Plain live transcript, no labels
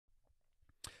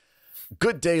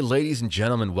Good day, ladies and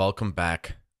gentlemen. Welcome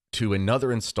back to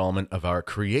another installment of our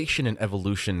Creation and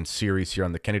Evolution series here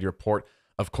on the Kennedy Report.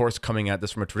 Of course, coming at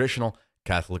this from a traditional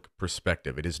Catholic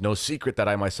perspective. It is no secret that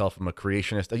I myself am a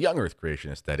creationist, a young earth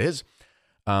creationist, that is.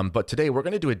 But today we're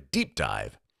going to do a deep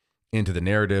dive into the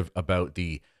narrative about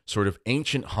the sort of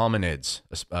ancient hominids,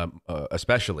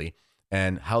 especially,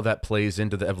 and how that plays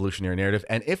into the evolutionary narrative,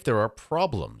 and if there are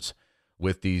problems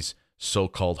with these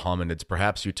so-called hominids.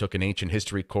 Perhaps you took an ancient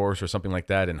history course or something like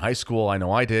that in high school. I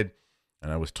know I did,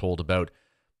 and I was told about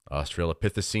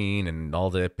Australopithecine and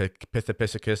all the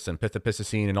Pithecanthropus and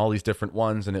Pithecanthropus and all these different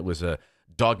ones, and it was a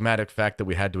dogmatic fact that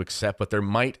we had to accept, but there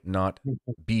might not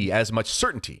be as much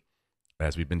certainty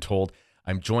as we've been told.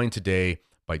 I'm joined today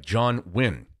by John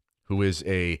Wynne, who is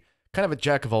a kind of a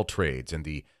jack of all trades in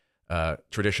the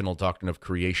traditional doctrine of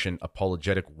creation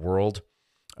apologetic world.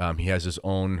 He has his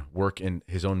own work in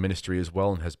his own ministry as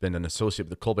well and has been an associate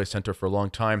with the Kolbe Center for a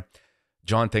long time.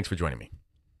 John, thanks for joining me.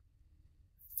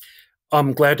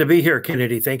 I'm glad to be here,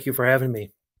 Kennedy. Thank you for having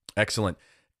me. Excellent.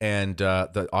 And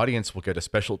the audience will get a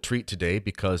special treat today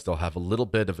because they'll have a little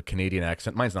bit of a Canadian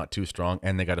accent. Mine's not too strong,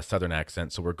 and they got a Southern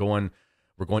accent. So we're going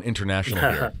international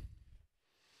here.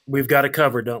 We've got it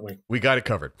covered, don't we? We got it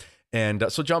covered. And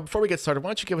so, John, before we get started, why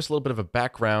don't you give us a little bit of a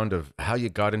background of how you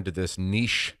got into this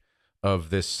niche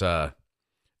of this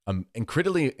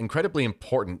incredibly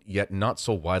important yet not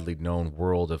so widely known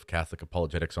world of Catholic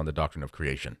apologetics on the doctrine of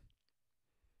creation?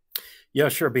 Yeah,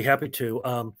 sure. Be happy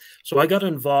to. So I got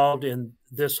involved in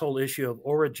this whole issue of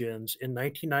origins in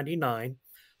 1999.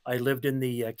 I lived in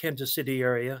the Kansas City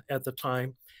area at the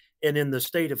time, and in the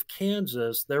state of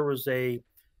Kansas, there was a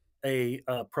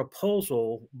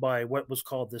proposal by what was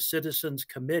called the Citizens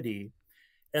Committee,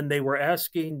 and they were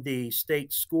asking the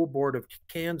state school board of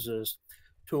Kansas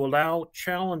to allow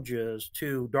challenges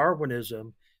to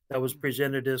Darwinism that was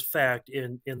presented as fact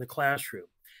in the classroom.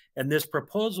 And this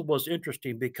proposal was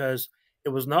interesting because it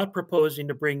was not proposing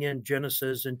to bring in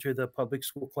Genesis into the public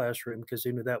school classroom because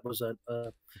they knew that was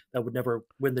that would never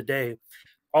win the day.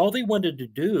 All they wanted to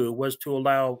do was to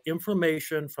allow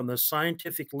information from the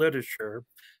scientific literature.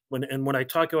 When I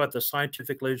talk about the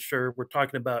scientific literature, we're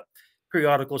talking about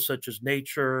periodicals such as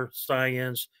Nature,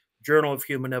 Science, Journal of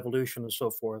Human Evolution, and so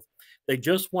forth. They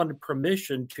just wanted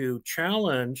permission to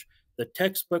challenge the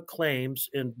textbook claims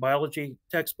in biology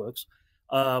textbooks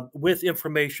with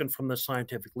information from the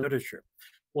scientific literature.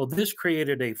 Well, this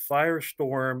created a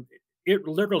firestorm,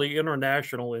 literally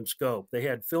international in scope. They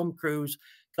had film crews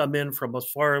come in from as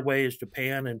far away as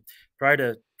Japan and try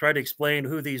to explain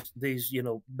who these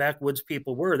backwoods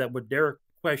people were that would dare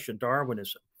question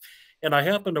Darwinism. And I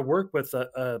happened to work with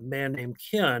a man named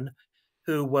Ken,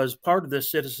 who was part of the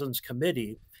Citizens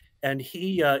Committee, and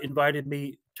he invited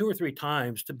me 2 or 3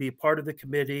 times to be part of the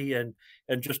committee and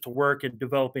just to work in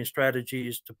developing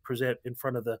strategies to present in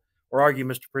front of or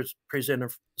arguments to present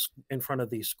in front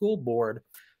of the school board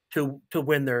to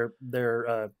win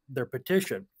their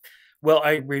petition. Well,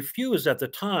 I refused at the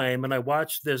time, and I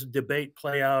watched this debate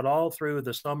play out all through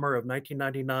the summer of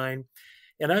 1999.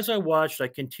 And as I watched, I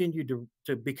continued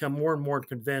to become more and more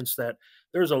convinced that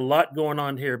there's a lot going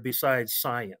on here besides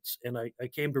science. And I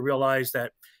came to realize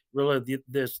that really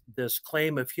this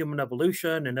claim of human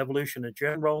evolution and evolution in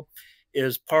general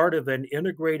is part of an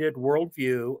integrated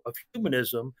worldview of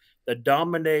humanism that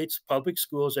dominates public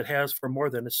schools. It has for more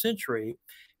than a century.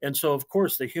 And so, of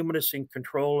course, the humanists in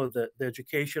control of the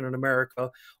education in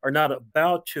America are not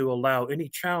about to allow any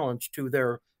challenge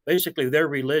to basically their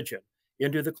religion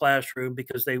into the classroom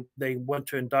because they want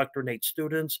to indoctrinate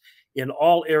students in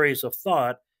all areas of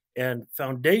thought. And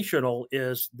foundational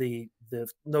is the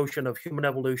notion of human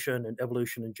evolution and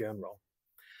evolution in general.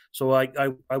 So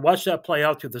I watched that play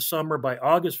out through the summer. By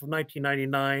August of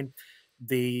 1999,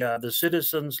 the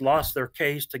citizens lost their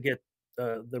case to get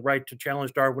the right to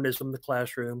challenge Darwinism in the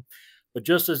classroom. But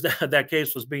just as that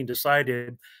case was being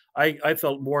decided, I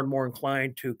felt more and more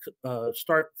inclined to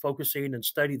start focusing and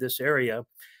study this area.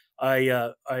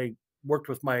 I worked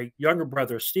with my younger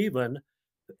brother, Stephen,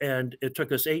 and it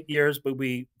took us 8 years, but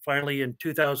we finally, in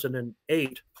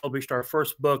 2008, published our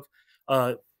first book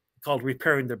called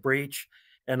Repairing the Breach.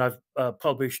 And I've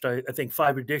published, I think,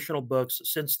 5 additional books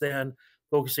since then,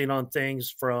 focusing on things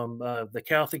from the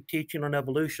Catholic teaching on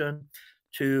evolution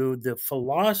to the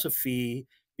philosophy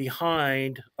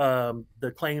behind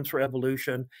the claims for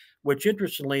evolution, which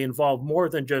interestingly involve more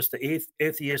than just the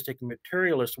atheistic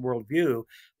materialist worldview.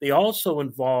 They also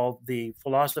involve the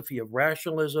philosophy of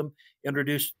rationalism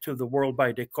introduced to the world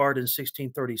by Descartes in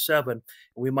 1637.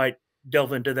 We might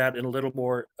delve into that in a little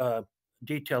more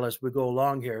detail as we go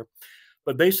along here.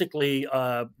 But basically,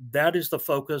 that is the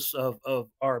focus of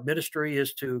our ministry,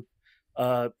 is to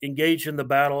engage in the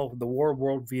battle, the war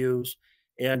worldviews.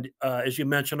 And as you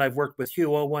mentioned, I've worked with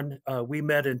Hugh Owen. We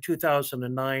met in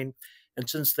 2009. And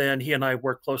since then, he and I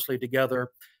work closely together.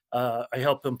 I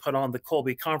help him put on the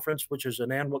Colby Conference, which is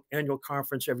an annual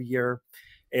conference every year.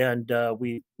 And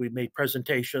we made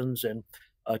presentations and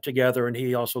together, and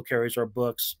he also carries our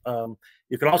books.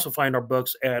 You can also find our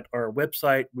books at our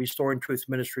website,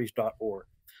 restoringtruthministries.org.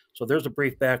 So there's a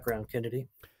brief background, Kennedy.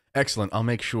 Excellent. I'll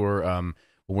make sure when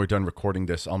we're done recording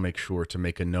this, I'll make sure to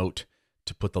make a note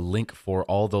to put the link for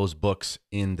all those books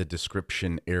in the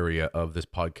description area of this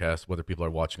podcast, whether people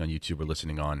are watching on YouTube or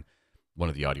listening on one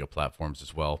of the audio platforms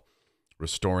as well.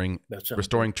 Restoring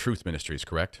Truth Ministries,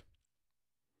 correct?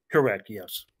 Correct,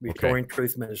 yes. Restoring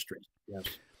Truth Ministries, yes.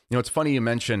 You know, it's funny you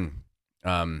mention,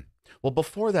 well,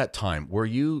 before that time, were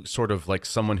you sort of like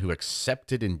someone who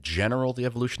accepted in general the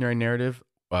evolutionary narrative?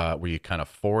 Were you kind of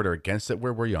for it or against it?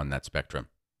 Where were you on that spectrum?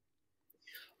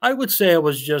 I would say I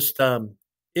was just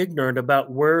ignorant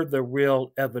about where the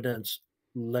real evidence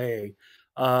lay.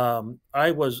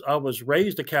 I was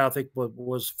raised a Catholic, but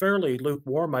was fairly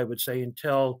lukewarm, I would say,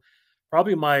 until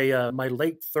probably my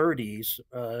late 30s.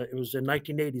 It was in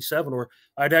 1987 where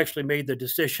I'd actually made the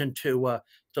decision to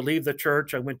leave the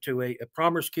church. I went to a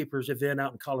Promise Keepers event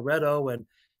out in Colorado and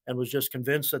was just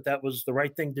convinced that that was the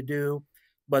right thing to do.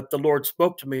 But the Lord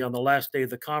spoke to me on the last day of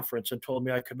the conference and told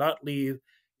me I could not leave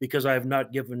because I have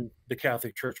not given the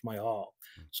Catholic Church my all.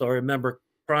 So I remember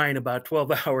crying about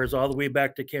 12 hours all the way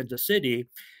back to Kansas City.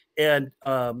 And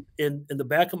in the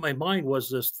back of my mind was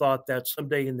this thought that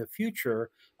someday in the future,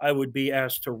 I would be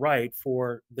asked to write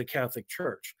for the Catholic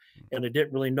Church. And I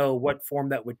didn't really know what form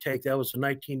that would take. That was in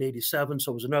 1987.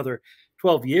 So it was another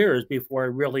 12 years before I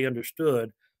really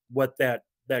understood what that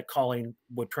calling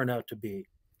would turn out to be.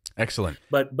 Excellent.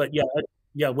 But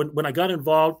yeah, when I got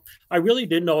involved, I really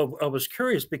didn't know. I was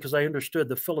curious because I understood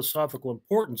the philosophical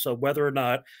importance of whether or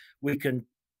not we can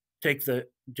take the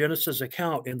Genesis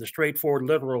account in the straightforward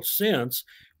literal sense,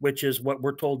 which is what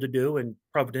we're told to do in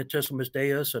Providentissimus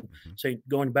Deus and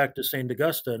going back to St.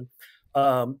 Augustine.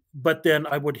 But then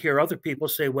I would hear other people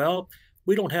say, well,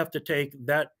 we don't have to take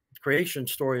that creation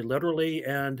story literally.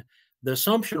 And the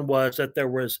assumption was that there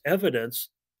was evidence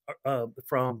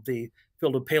from the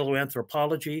field of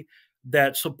paleoanthropology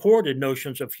that supported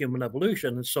notions of human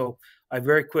evolution. And so I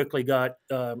very quickly got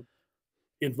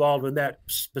involved in that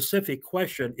specific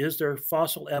question. Is there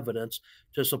fossil evidence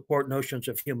to support notions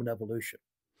of human evolution?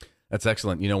 That's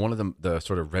excellent. You know, one of the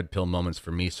sort of red pill moments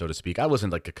for me, so to speak, I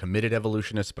wasn't like a committed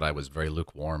evolutionist, but I was very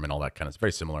lukewarm and all that kind of, it's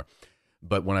very similar.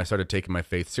 But when I started taking my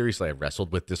faith seriously, I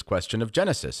wrestled with this question of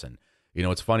Genesis. And, you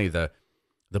know, it's funny, the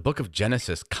book of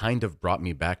Genesis kind of brought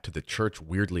me back to the church,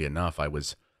 weirdly enough.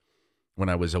 When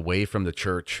I was away from the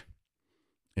church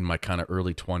in my kind of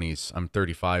early 20s, I'm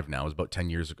 35 now, it was about 10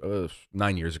 years ago,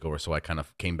 9 years ago or so, I kind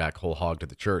of came back whole hog to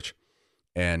the church.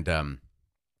 And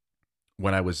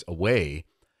when I was away,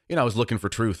 you know, I was looking for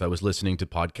truth. I was listening to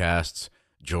podcasts,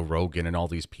 Joe Rogan and all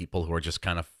these people who are just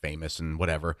kind of famous and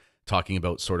whatever, talking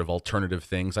about sort of alternative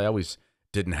things. I always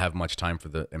didn't have much time for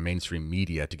the mainstream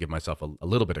media to give myself a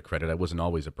little bit of credit. I wasn't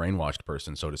always a brainwashed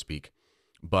person, so to speak.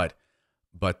 But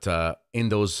in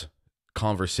those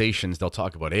conversations, they'll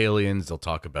talk about aliens, they'll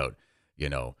talk about, you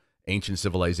know, ancient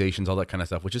civilizations, all that kind of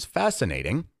stuff, which is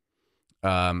fascinating.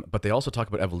 But they also talk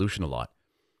about evolution a lot.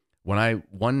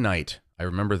 One night, I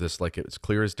remember this like it was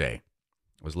clear as day.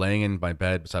 I was laying in my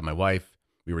bed beside my wife.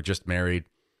 We were just married.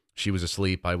 She was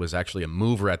asleep. I was actually a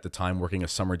mover at the time, working a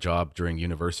summer job during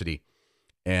university.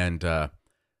 And I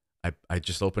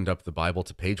just opened up the Bible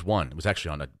to page 1. It was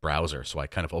actually on a browser, so I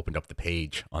kind of opened up the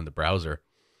page on the browser.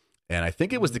 And I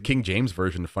think it was the King James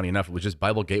Version, funny enough. It was just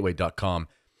BibleGateway.com.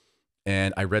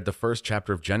 And I read the first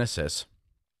chapter of Genesis,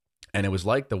 and it was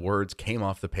like the words came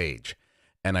off the page.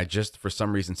 And I just, for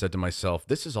some reason, said to myself,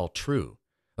 this is all true.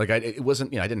 Like, it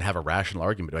wasn't, you know, I didn't have a rational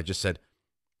argument. I just said,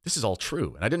 this is all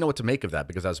true. And I didn't know what to make of that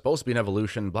because I was supposed to be in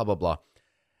evolution, blah, blah, blah.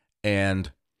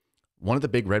 And one of the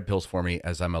big red pills for me,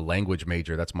 as I'm a language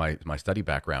major, that's my study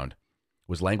background,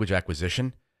 was language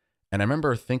acquisition. And I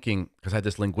remember thinking, because I had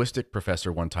this linguistic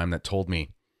professor one time that told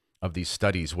me of these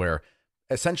studies where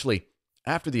essentially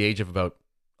after the age of about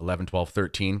 11, 12,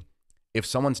 13, if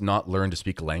someone's not learned to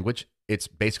speak a language, it's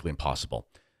basically impossible.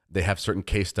 They have certain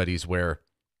case studies where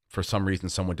for some reason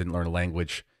someone didn't learn a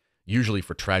language, usually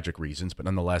for tragic reasons, but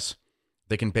nonetheless,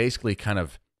 they can basically kind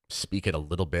of speak it a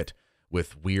little bit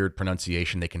with weird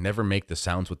pronunciation. They can never make the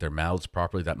sounds with their mouths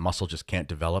properly. That muscle just can't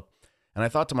develop. And I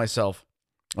thought to myself,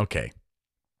 okay,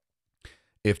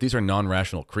 if these are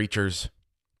non-rational creatures,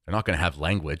 they're not going to have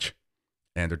language,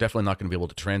 and they're definitely not going to be able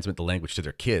to transmit the language to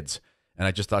their kids. And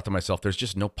I just thought to myself, there's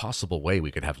just no possible way we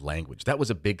could have language. That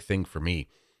was a big thing for me.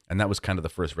 And that was kind of the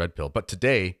first red pill. But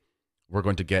today, we're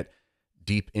going to get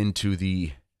deep into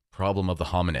the problem of the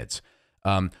hominids.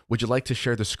 Would you like to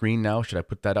share the screen now? Should I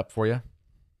put that up for you?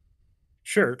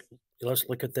 Sure. Let's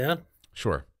look at that.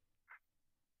 Sure.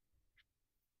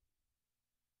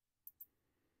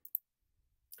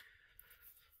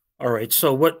 All right.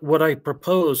 So what I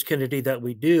propose, Kennedy, that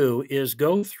we do is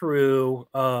go through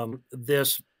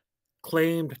this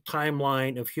claimed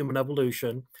timeline of human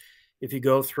evolution. If you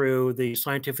go through the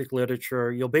scientific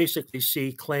literature, you'll basically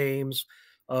see claims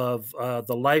of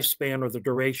the lifespan or the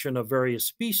duration of various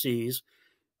species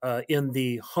in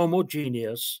the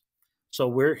homogeneous. So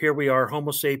we are Homo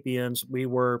sapiens. We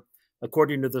were,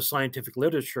 according to the scientific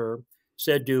literature,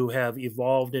 said to have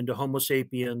evolved into Homo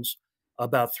sapiens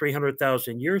about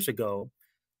 300,000 years ago.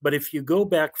 But if you go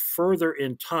back further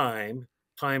in time,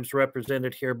 time's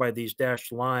represented here by these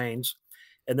dashed lines,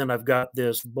 and then I've got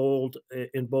this bold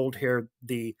in bold here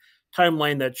the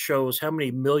timeline that shows how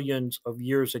many millions of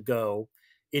years ago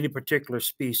any particular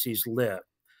species lived.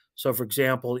 So, for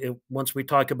example, once we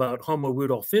talk about Homo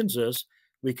rudolfensis,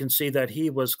 we can see that he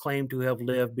was claimed to have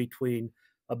lived between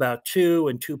about 2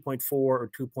 and 2.4 or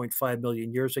 2.5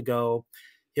 million years ago.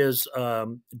 His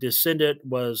descendant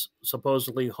was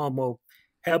supposedly Homo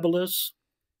habilis,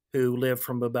 who lived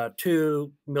from about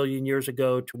 2 million years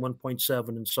ago to 1.7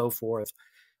 and so forth.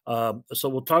 So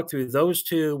we'll talk through those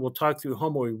two. We'll talk through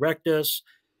Homo erectus.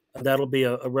 That'll be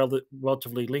a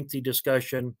relatively lengthy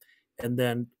discussion. And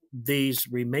then these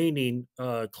remaining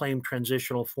claimed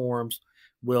transitional forms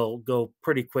will go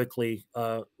pretty quickly,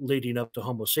 leading up to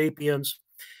Homo sapiens.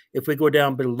 If we go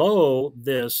down below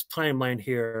this timeline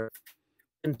here,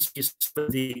 and see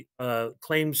the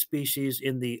claimed species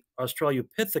in the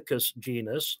Australopithecus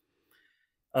genus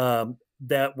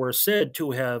that were said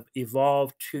to have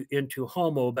evolved into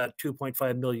Homo about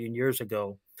 2.5 million years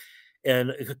ago. And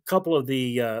a couple of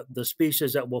the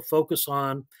species that we'll focus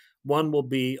on, one will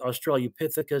be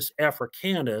Australopithecus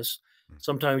africanus.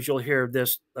 Sometimes you'll hear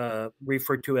this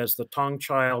referred to as the Tong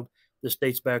child. This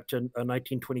dates back to a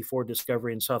 1924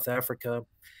 discovery in South Africa.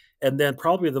 And then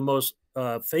probably the most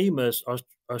famous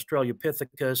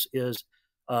Australopithecus is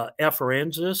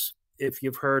Afarensis. If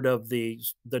you've heard of the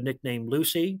nickname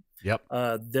Lucy, Yep.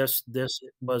 this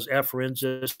was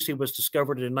Afarensis. He was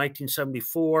discovered in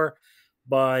 1974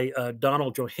 by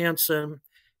Donald Johanson,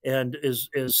 and is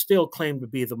still claimed to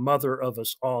be the mother of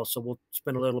us all. So we'll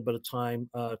spend a little bit of time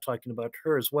talking about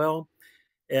her as well.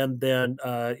 And then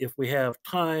if we have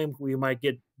time, we might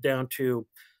get down to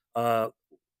uh,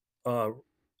 uh,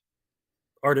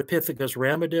 Ardipithecus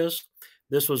ramidus.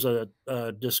 This was a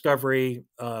discovery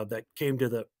that came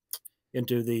to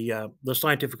into the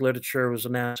scientific literature. Was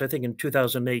announced, I think, in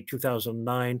 2008,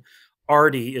 2009.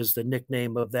 Artie is the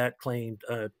nickname of that claimed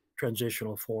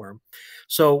transitional form.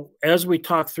 So as we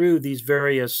talk through these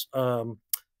various claimed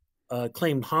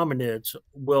hominids,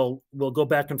 we'll go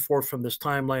back and forth from this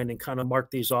timeline and kind of mark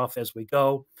these off as we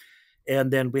go. And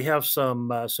then we have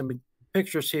some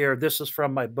pictures here. This is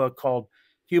from my book called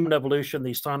Human Evolution: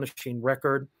 The Astonishing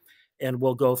Record. And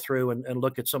we'll go through and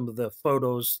look at some of the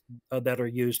photos that are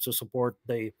used to support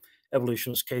the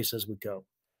evolutionist case as we go.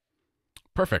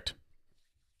 Perfect.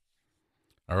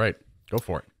 All right, go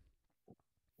for it.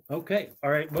 Okay.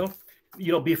 All right. Well,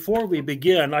 before we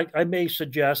begin, I may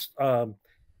suggest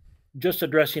just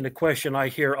addressing a question I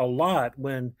hear a lot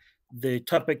when the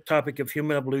topic of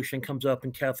human evolution comes up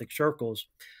in Catholic circles.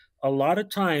 A lot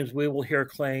of times we will hear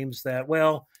claims that,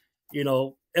 well,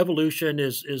 evolution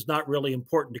is not really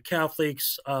important to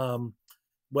Catholics.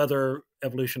 Whether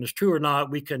evolution is true or not,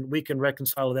 we can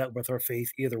reconcile that with our faith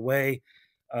either way.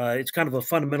 It's kind of a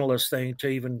fundamentalist thing to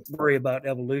even worry about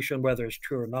evolution, whether it's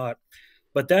true or not.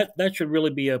 But that should really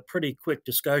be a pretty quick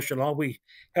discussion. All we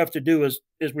have to do is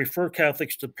refer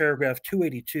Catholics to paragraph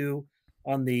 282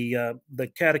 on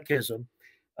the Catechism.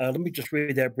 Let me just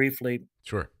read that briefly.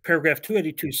 Sure. Paragraph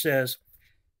 282 says,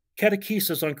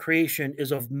 "Catechesis on creation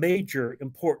is of major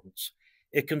importance.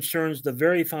 It concerns the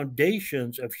very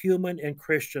foundations of human and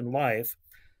Christian life,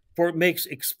 for it makes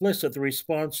explicit the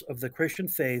response of the Christian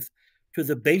faith to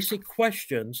the basic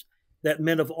questions that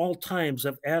men of all times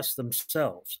have asked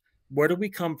themselves. Where do we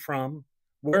come from?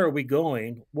 Where are we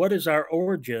going? What is our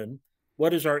origin?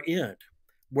 What is our end?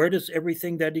 Where does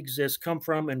everything that exists come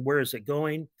from, and where is it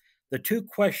going? The two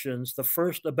questions, the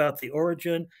first about the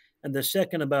origin and the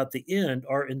second about the end,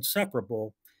 are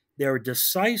inseparable. They are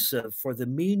decisive for the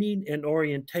meaning and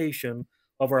orientation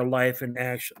of our life and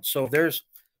action." So there's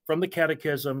from the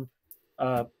Catechism,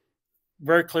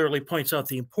 very clearly points out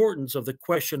the importance of the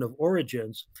question of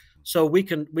origins. So we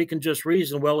can just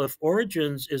reason, well, if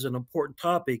origins is an important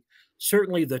topic,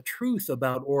 certainly the truth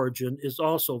about origin is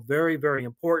also very, very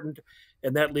important,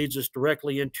 and that leads us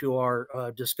directly into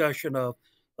our discussion of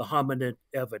the hominid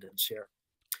evidence here.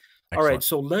 All right,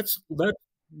 Excellent. so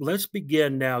let's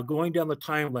begin now going down the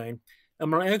timeline. I'm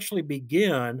going to actually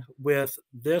begin with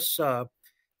this.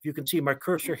 You can see my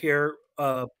cursor here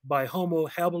by Homo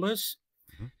habilis.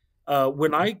 Mhm.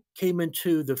 When I came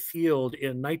into the field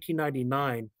in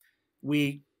 1999,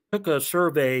 we took a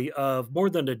survey of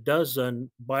more than a dozen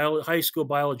high school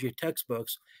biology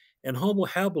textbooks, and Homo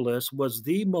habilis was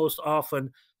the most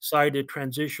often cited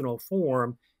transitional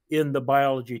form in the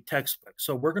biology textbook.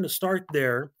 So we're going to start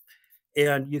there,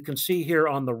 and you can see here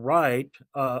on the right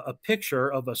a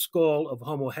picture of a skull of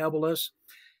Homo habilis,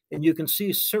 and you can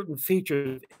see certain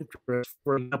features of interest.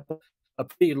 For example, a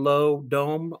pretty low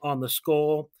dome on the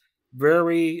skull,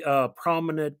 very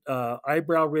prominent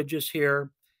eyebrow ridges here,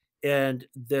 and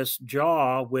this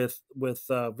jaw with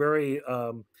very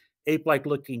ape-like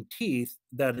looking teeth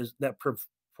that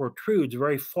protrudes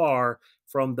very far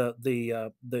from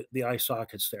the eye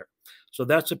sockets there. So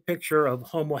that's a picture of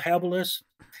Homo habilis.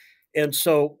 And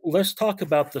so let's talk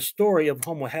about the story of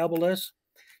Homo habilis.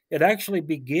 It actually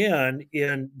began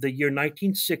in the year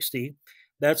 1960.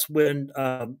 That's when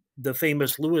the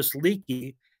famous Louis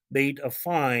Leakey made a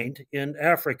find in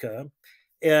Africa,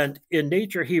 and in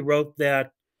Nature he wrote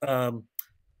that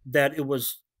it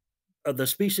was the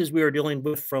species we are dealing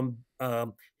with from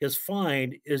his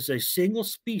find is a single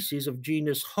species of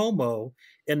genus Homo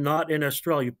and not an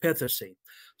Australopithecine.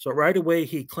 So right away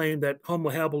he claimed that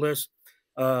Homo habilis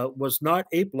was not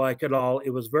ape-like at all. It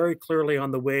was very clearly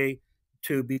on the way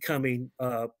to becoming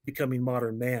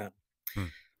modern man. Hmm.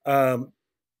 Um,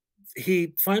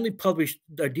 he finally published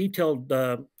a detailed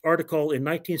article in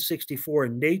 1964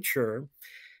 in Nature,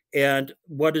 and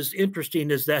what is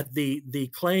interesting is that the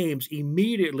claims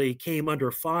immediately came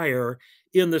under fire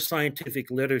in the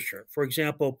scientific literature. For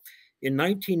example, in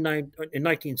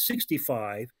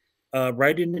 1965,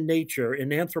 writing in Nature,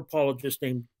 an anthropologist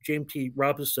named James T.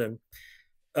 Robinson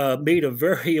made a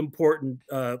very important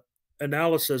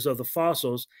analysis of the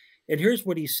fossils. And here's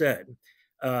what he said.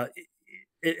 Uh,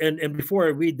 and before I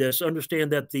read this,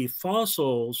 understand that the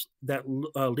fossils that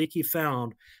Leakey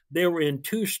found, they were in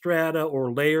two strata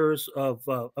or layers of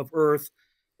Earth,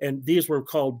 and these were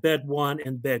called bed one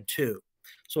and bed two.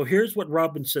 So here's what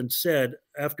Robinson said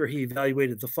after he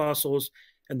evaluated the fossils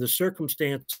and the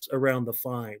circumstance around the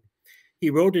find. He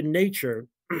wrote in Nature,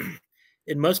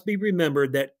 it must be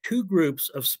remembered that two groups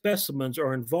of specimens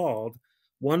are involved,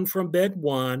 one from bed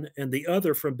one and the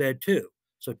other from bed two.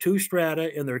 So two strata,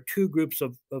 and there are two groups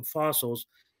of fossils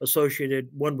associated,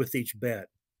 one with each bed.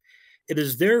 It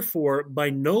is therefore by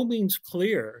no means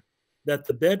clear that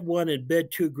the bed one and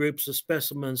bed two groups of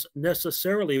specimens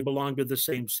necessarily belong to the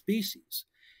same species.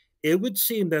 It would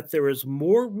seem that there is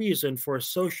more reason for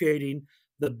associating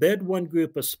the bed one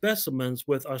group of specimens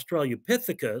with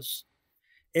Australopithecus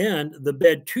and the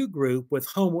bed 2 group with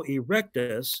Homo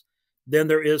erectus than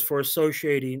there is for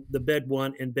associating the bed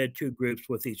 1 and bed 2 groups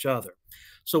with each other.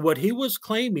 So, what he was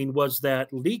claiming was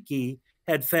that Leakey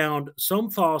had found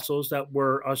some fossils that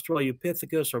were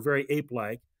Australopithecus or very ape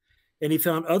like, and he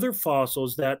found other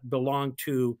fossils that belonged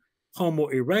to Homo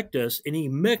erectus, and he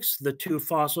mixed the two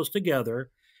fossils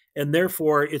together. And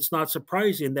therefore, it's not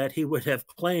surprising that he would have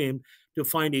claimed to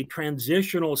find a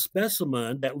transitional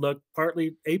specimen that looked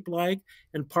partly ape-like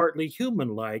and partly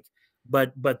human-like.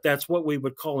 But that's what we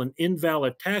would call an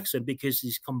invalid taxon, because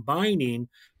he's combining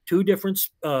two different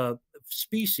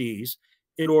species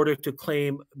in order to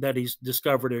claim that he's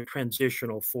discovered a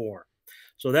transitional form.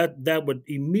 So that would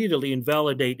immediately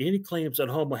invalidate any claims that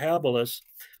Homo habilis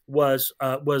was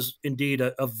indeed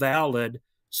a valid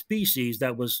species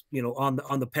that was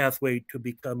on the pathway to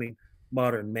becoming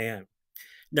modern man.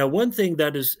 Now, one thing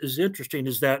that is interesting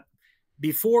is that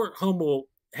before Homo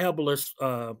habilis,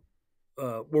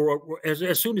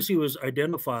 as soon as he was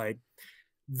identified,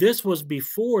 this was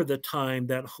before the time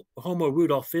that Homo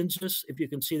rudolfensis, if you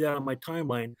can see that on my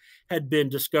timeline, had been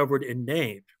discovered and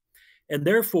named. And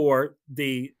therefore,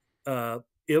 the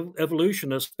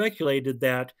evolutionists speculated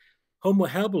that Homo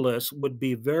habilis would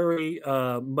be very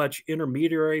much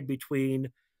intermediary between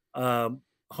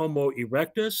Homo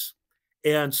erectus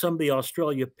and some of the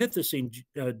Australopithecine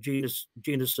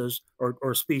genuses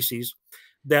or species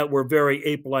that were very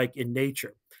ape-like in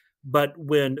nature. But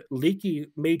when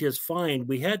Leakey made his find,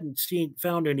 we hadn't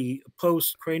found any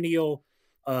post-cranial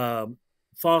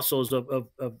fossils of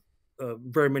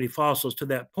very many fossils to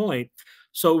that point.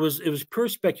 So it was pure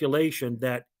speculation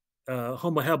that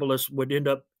Homo habilis would end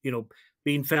up,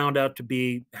 being found out to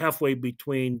be halfway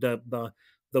between the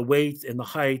weight and the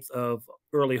height of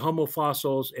early Homo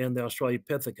fossils and the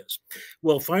Australopithecus.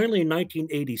 Well, finally, in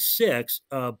 1986,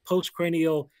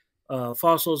 postcranial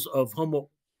fossils of Homo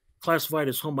classified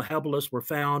as Homo habilis were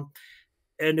found,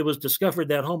 and it was discovered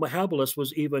that Homo habilis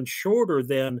was even shorter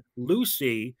than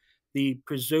Lucy, the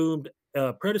presumed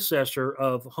predecessor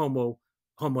of Homo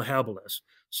habilis.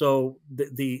 So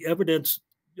the evidence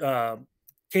uh,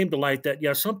 came to light that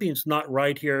yeah, something's not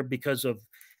right here because of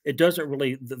it doesn't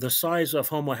really the size of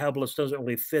Homo habilis doesn't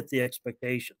really fit the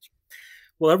expectations.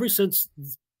 Well, ever since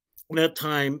that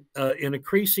time, an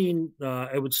increasing,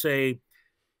 I would say,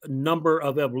 number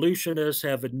of evolutionists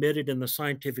have admitted in the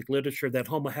scientific literature that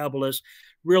Homo habilis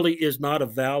really is not a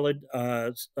valid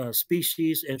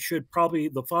species and should probably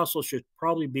the fossil should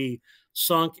probably be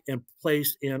sunk and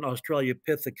placed in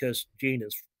Australopithecus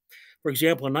genus. For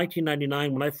example, in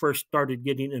 1999, when I first started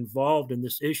getting involved in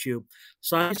this issue,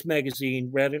 Science magazine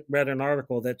read an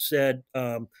article that said,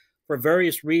 for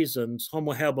various reasons,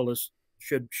 Homo habilis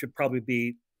should probably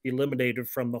be eliminated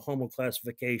from the Homo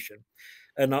classification.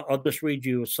 And I'll just read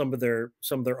you some of their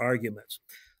arguments.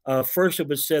 First, it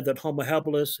was said that Homo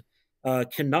habilis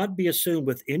cannot be assumed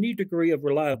with any degree of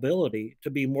reliability to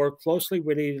be more closely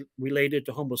related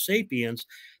to Homo sapiens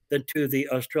than to the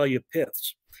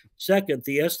Australopiths. Second,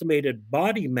 the estimated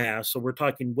body mass, so we're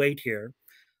talking weight here,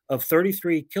 of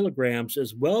 33 kilograms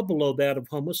is well below that of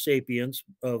Homo sapiens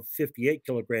of 58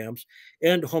 kilograms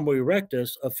and Homo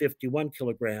erectus of 51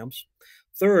 kilograms.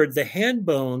 Third, the hand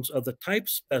bones of the type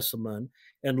specimen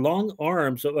and long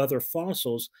arms of other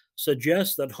fossils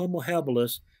suggest that Homo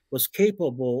habilis was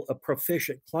capable of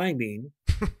proficient climbing.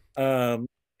 Um,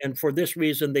 and for this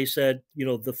reason, they said,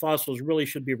 the fossils really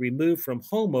should be removed from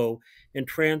Homo and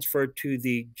transferred to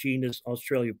the genus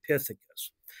Australopithecus.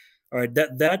 All right,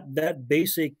 that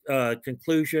basic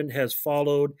conclusion has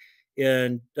followed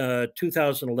in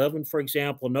 2011, for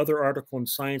example. Another article in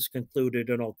Science concluded,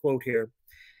 and I'll quote here: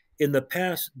 in the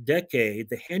past decade,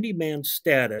 the handyman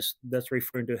status, that's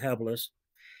referring to habilis,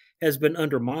 has been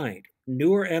undermined.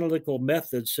 Newer analytical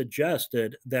methods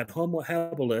suggested that Homo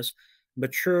habilis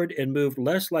matured and moved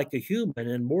less like a human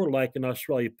and more like an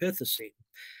Australopithecine.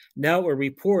 Now, a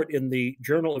report in the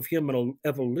Journal of Human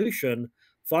Evolution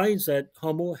finds that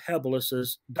Homo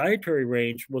habilis' dietary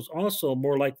range was also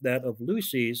more like that of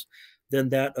Lucy's than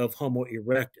that of Homo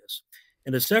erectus.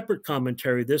 In a separate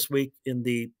commentary this week in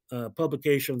the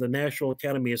publication of the National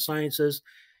Academy of Sciences,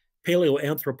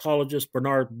 paleoanthropologist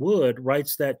Bernard Wood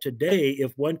writes that today,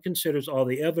 if one considers all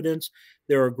the evidence,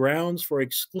 there are grounds for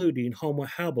excluding Homo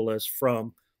habilis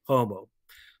from Homo.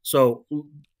 So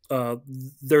uh,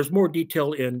 there's more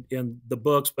detail in the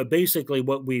books, but basically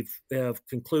what we've have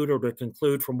concluded or to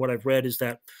conclude from what I've read is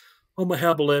that Homo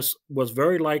habilis was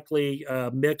very likely a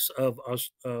mix of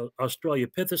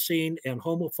Australopithecine and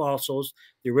Homo fossils,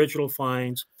 the original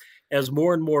finds. As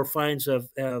more and more finds have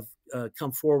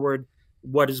come forward,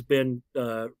 what has been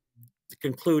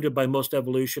concluded by most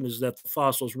evolution is that the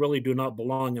fossils really do not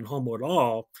belong in Homo at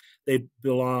all. They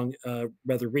belong,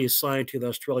 rather, reassigned to the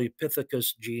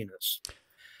Australopithecus genus.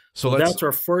 So So let's that's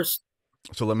our first.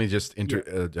 so let me just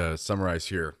Yeah. summarize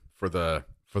here for the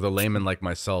layman like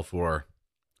myself who are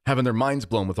having their minds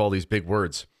blown with all these big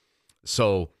words.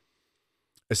 So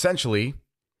essentially,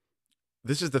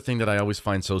 this is the thing that I always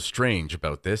find so strange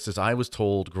about this is I was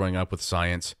told growing up with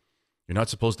science, you're not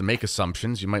supposed to make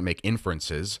assumptions, you might make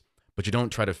inferences, but you don't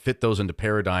try to fit those into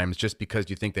paradigms just because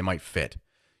you think they might fit.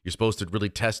 You're supposed to really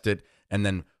test it, and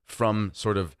then from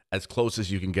sort of as close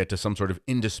as you can get to some sort of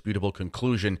indisputable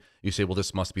conclusion, you say, well,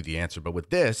 this must be the answer. But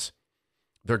with this,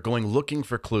 they're going looking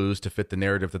for clues to fit the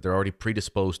narrative that they're already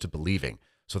predisposed to believing.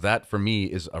 So that, for me,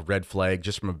 is a red flag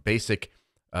just from a basic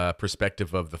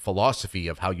perspective of the philosophy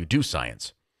of how you do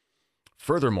science.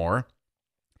 Furthermore,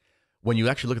 when you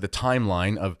actually look at the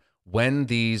timeline of when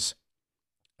these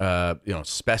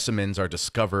specimens are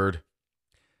discovered,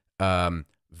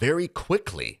 very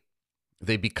quickly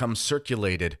they become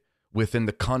circulated within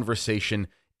the conversation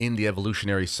in the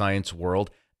evolutionary science world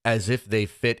as if they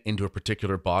fit into a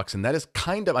particular box. And that is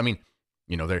kind of,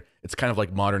 it's kind of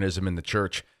like modernism in the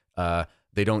church.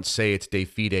 They don't say it's de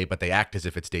fide, but they act as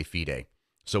if it's de fide.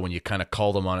 So when you kind of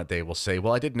call them on it, they will say,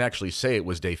 well, I didn't actually say it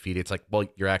was de fide. It's like, well,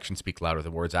 your actions speak louder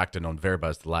than words. Acta non verba,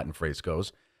 as the Latin phrase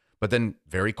goes. But then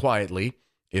very quietly,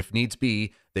 if needs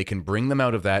be, they can bring them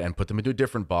out of that and put them into a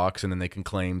different box, and then they can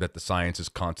claim that the science is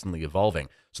constantly evolving.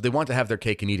 So they want to have their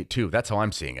cake and eat it too. That's how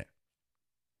I'm seeing it.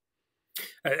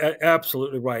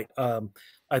 Absolutely right.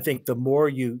 I think the more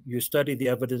you study the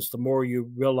evidence, the more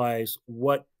you realize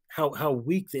what how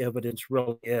weak the evidence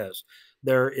really is.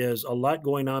 There is a lot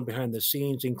going on behind the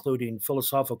scenes, including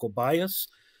philosophical bias,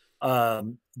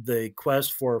 the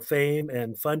quest for fame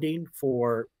and funding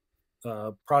for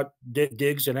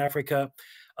digs in Africa.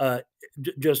 Uh,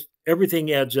 just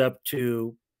everything adds up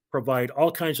to provide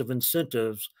all kinds of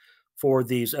incentives for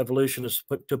these evolutionists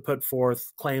to put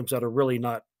forth claims that are really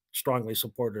not strongly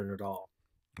supported at all.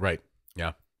 Right.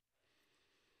 Yeah.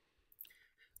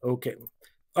 Okay.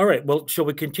 All right. Well, shall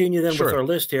we continue then with Sure. our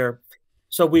list here?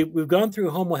 So we've gone through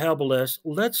Homo habilis.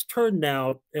 Let's turn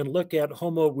now and look at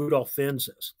Homo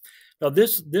rudolfensis. Now,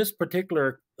 this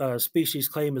particular species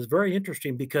claim is very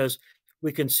interesting because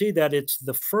we can see that it's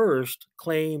the first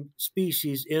claimed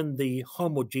species in the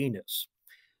Homo genus.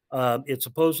 It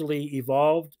supposedly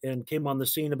evolved and came on the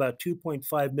scene about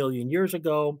 2.5 million years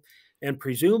ago, and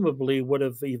presumably would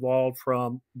have evolved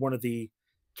from one of the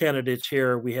candidates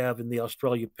here we have in the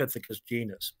Australopithecus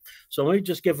genus. So let me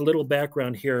just give a little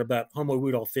background here about Homo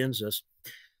rudolfensis.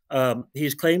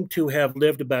 He's claimed to have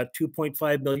lived about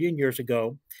 2.5 million years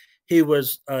ago. He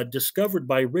was discovered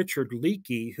by Richard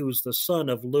Leakey, who's the son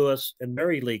of Lewis and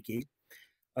Mary Leakey,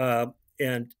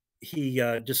 and he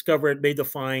made the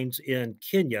finds in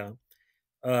Kenya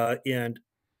in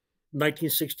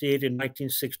 1968 and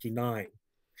 1969.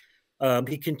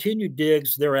 He continued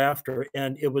digs thereafter,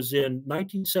 and it was in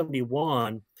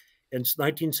 1971 and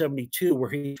 1972 where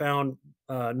he found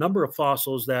a number of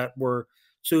fossils that were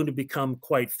soon to become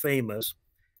quite famous.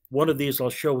 One of these I'll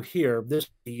show here. This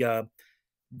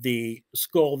the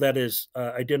skull that is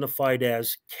identified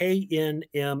as KNMER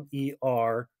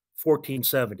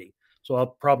 1470. So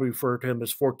I'll probably refer to him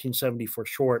as 1470 for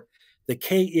short. The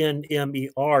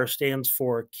KNMER stands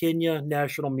for Kenya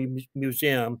National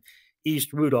Museum,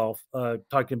 East Rudolph,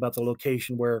 talking about the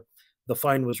location where the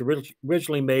find was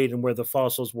originally made and where the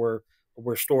fossils were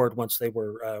stored once they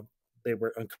were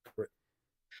uncovered.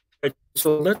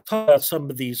 So let's talk about some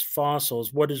of these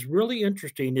fossils. What is really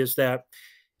interesting is that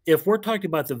if we're talking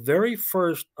about the very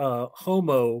first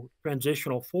Homo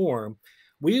transitional form,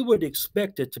 we would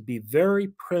expect it to be very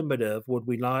primitive, would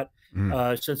we not?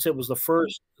 Mm. Since it was the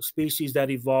first species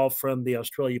that evolved from the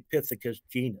Australopithecus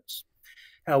genus.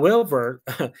 However,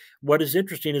 what is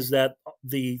interesting is that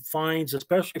the finds,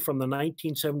 especially from the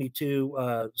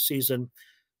 1972 season,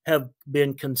 have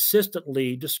been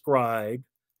consistently described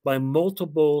by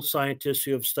multiple scientists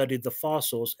who have studied the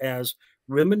fossils as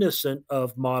reminiscent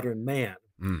of modern man.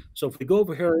 Mm. So if we go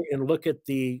over here and look at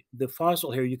the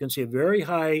fossil here, you can see a very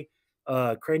high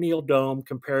cranial dome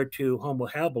compared to Homo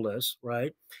habilis,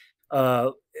 right?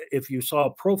 If you saw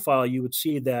a profile, you would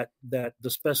see that the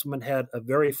specimen had a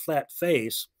very flat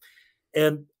face,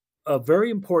 and a very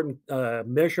important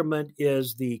measurement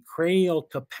is the cranial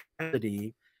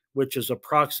capacity, which is a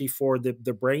proxy for the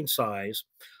brain size.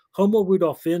 Homo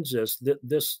rudolfensis,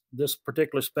 this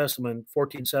particular specimen,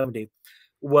 1470,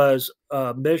 was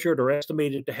measured or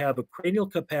estimated to have a cranial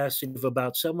capacity of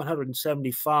about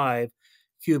 775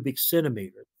 cubic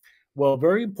centimeter. Well, a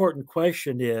very important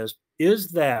question is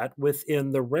that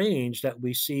within the range that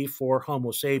we see for Homo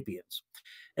sapiens?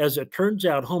 As it turns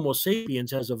out, Homo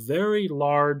sapiens has a very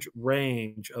large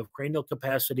range of cranial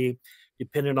capacity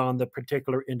depending on the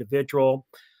particular individual.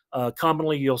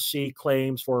 Commonly, you'll see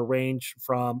claims for a range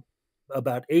from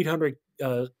about 800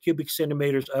 cubic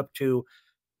centimeters up to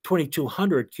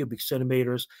 2,200 cubic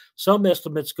centimeters. Some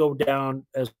estimates go down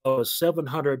as low as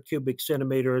 700 cubic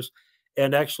centimeters.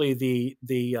 And actually,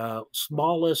 the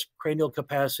smallest cranial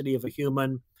capacity of a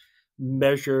human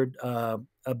measured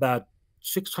about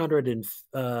 600 and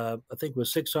I think it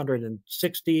was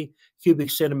 660 cubic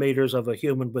centimeters of a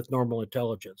human with normal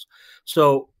intelligence.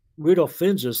 So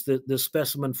Rudolfensis, the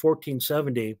specimen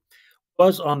 1470,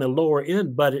 was on the lower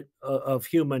end, but of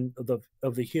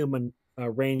the human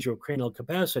range of cranial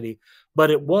capacity, but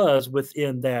it was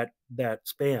within that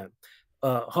span.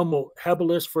 Homo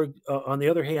habilis, on the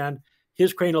other hand,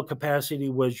 his cranial capacity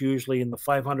was usually in the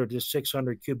 500 to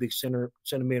 600 cubic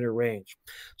centimeter range.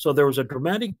 So there was a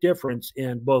dramatic difference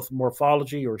in both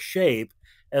morphology or shape,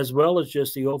 as well as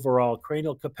just the overall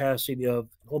cranial capacity of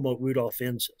Homo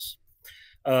rudolfensis.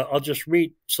 I'll just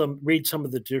read some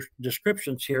of the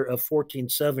descriptions here of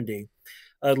 1470.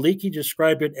 Leakey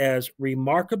described it as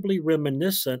remarkably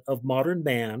reminiscent of modern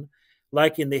man,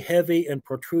 like in the heavy and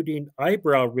protruding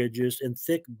eyebrow ridges and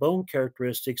thick bone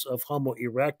characteristics of Homo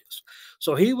erectus.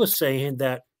 So he was saying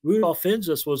that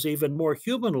Rudolfensis was even more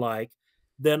human-like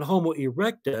than Homo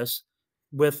erectus,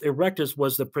 with erectus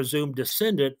was the presumed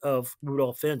descendant of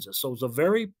Rudolfensis. So it was a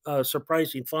very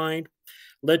surprising find,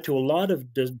 led to a lot of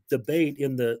debate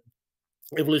in the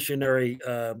evolutionary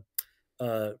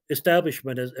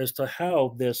establishment as to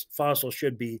how this fossil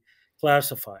should be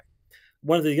classified.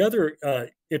 One of the other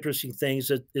interesting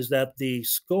things is that the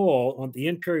skull, on the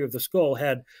interior of the skull,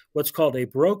 had what's called a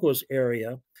Broca's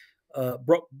area,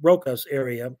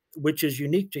 which is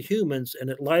unique to humans, and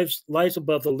it lies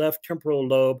above the left temporal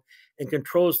lobe and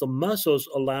controls the muscles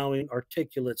allowing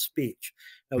articulate speech.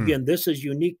 Now, Hmm. again, this is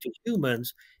unique to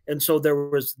humans, and so there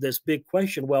was this big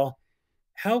question. Well,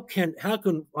 how can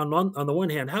on the one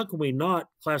hand, how can we not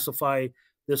classify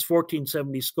this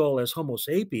 1470 skull as Homo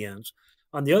sapiens?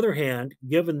 On the other hand,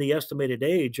 given the estimated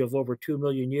age of over 2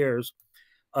 million years,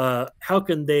 how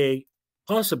can they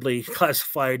possibly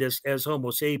classify it as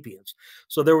Homo sapiens?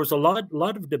 So there was a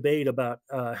lot of debate about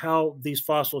how these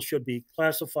fossils should be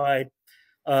classified,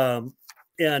 um,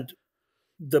 and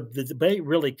the debate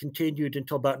really continued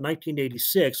until about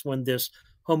 1986 when this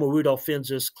Homo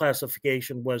rudolfensis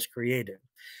classification was created.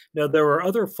 Now, there were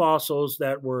other fossils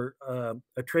that were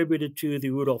attributed to the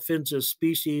rudolfensis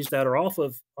species that are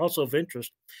also of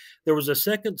interest. There was a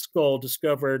second skull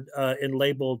discovered and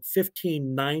labeled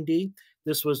 1590.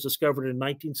 This was discovered in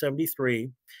 1973.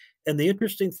 And the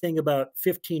interesting thing about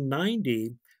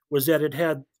 1590 was that it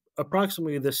had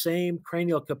approximately the same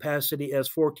cranial capacity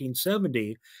as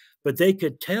 1470, but they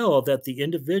could tell that the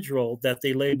individual that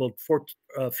they labeled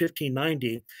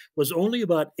 1590 was only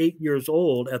about 8 years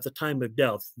old at the time of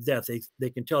death. They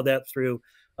can tell that through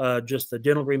just the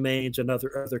dental remains and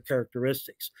other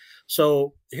characteristics.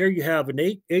 So here you have an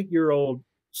 8 year old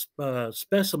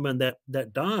specimen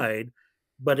that died,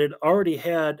 but it already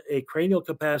had a cranial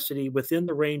capacity within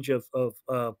the range of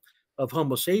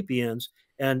Homo sapiens,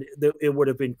 and it would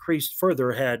have increased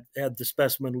further had the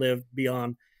specimen lived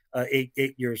beyond 8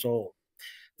 years old.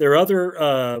 There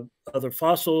are other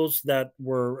fossils that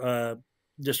were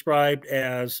described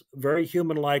as very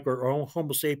human-like or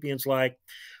Homo sapiens-like.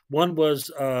 One was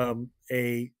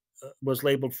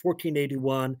labeled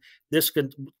 1481. This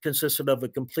consisted of a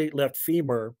complete left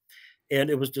femur, and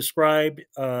it was described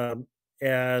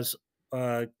as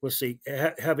let's see,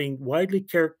 having widely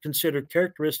considered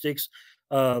characteristics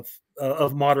of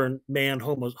modern man,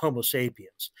 Homo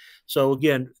sapiens. So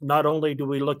again, not only do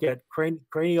we look at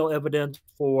cranial evidence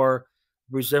for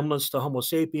resemblance to Homo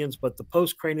sapiens, but the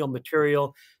postcranial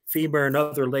material, femur and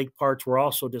other leg parts were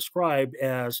also described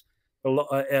as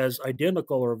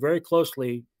identical or very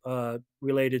closely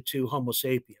related to Homo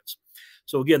sapiens.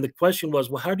 So again, the question was,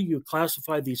 well, how do you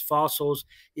classify these fossils?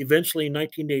 Eventually, in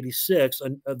 1986,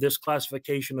 this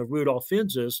classification of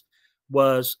rudolfensis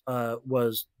was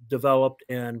developed,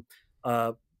 and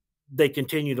uh, they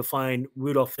continue to find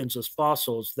rudolfensis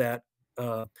fossils that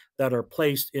are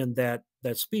placed in that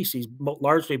species,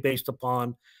 largely based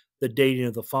upon the dating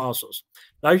of the fossils.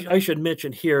 I should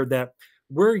mention here that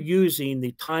we're using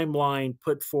the timeline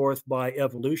put forth by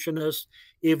evolutionists,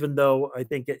 even though I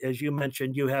think, as you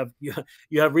mentioned, you have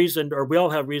reason, or we all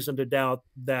have reason to doubt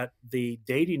that the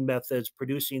dating methods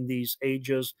producing these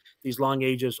long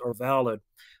ages, are valid.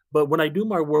 But when I do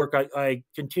my work, I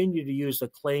continue to use the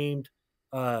claimed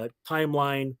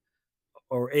timeline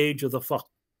or age of the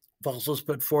fossils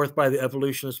put forth by the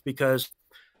evolutionists because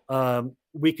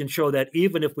we can show that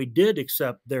even if we did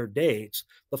accept their dates,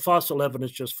 the fossil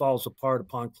evidence just falls apart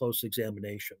upon close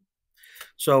examination.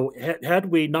 So, had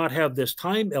we not have this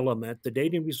time element, the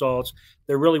dating results,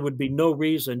 there really would be no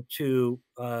reason to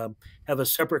have a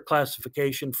separate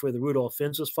classification for the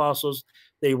rudolfensis fossils.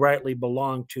 They rightly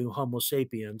belong to Homo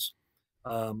sapiens.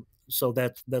 So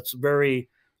that's very.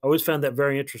 I always found that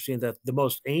very interesting. That the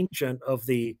most ancient of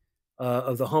the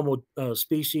Homo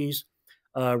species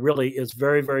really is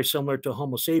very similar to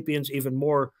Homo sapiens, even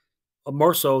more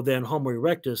so than Homo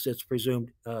erectus, its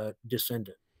presumed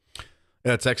descendant.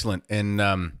 Yeah, that's excellent. And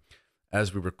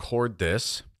as we record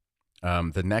this,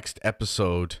 the next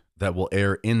episode that will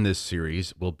air in this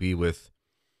series will be with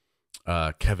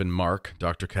Kevin Mark,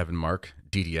 Dr. Kevin Mark,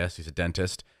 DDS. He's a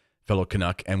dentist, fellow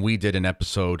Canuck. And we did an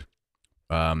episode,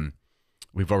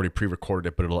 we've already pre-recorded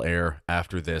it, but it'll air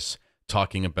after this,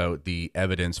 talking about the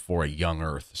evidence for a young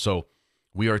Earth. So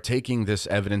we are taking this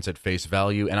evidence at face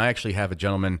value. And I actually have a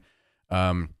gentleman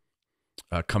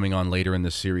coming on later in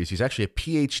this series. He's actually a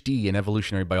PhD in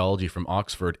evolutionary biology from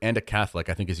Oxford and a Catholic.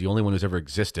 I think he's the only one who's ever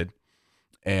existed.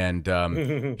 And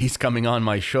he's coming on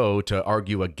my show to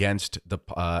argue against the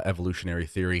evolutionary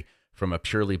theory from a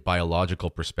purely biological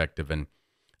perspective. And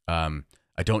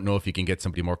I don't know if you can get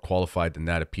somebody more qualified than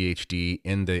that, a PhD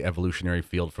in the evolutionary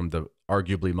field from the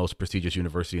arguably most prestigious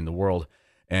university in the world.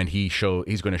 And he's going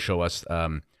to show us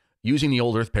using the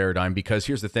old Earth paradigm, because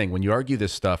here's the thing. When you argue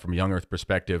this stuff from a young Earth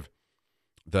perspective,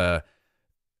 the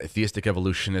theistic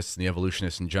evolutionists and the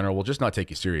evolutionists in general will just not take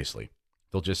you seriously.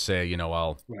 They'll just say,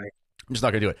 Right. I'm just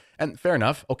not going to do it. And fair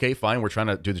enough. Okay, fine. We're trying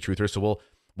to do the truth here, so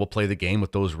we'll play the game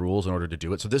with those rules in order to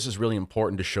do it. So this is really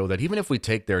important to show that even if we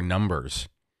take their numbers,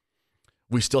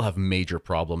 we still have major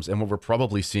problems. And what we're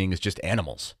probably seeing is just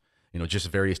animals, just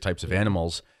various types of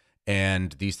animals.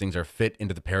 And these things are fit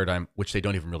into the paradigm, which they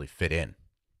don't even really fit in.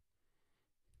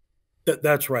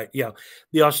 That's right. Yeah.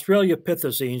 The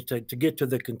Australopithecines, to get to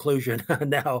the conclusion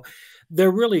now, they're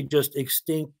really just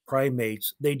extinct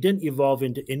primates. They didn't evolve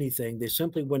into anything. They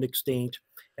simply went extinct,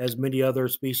 as many other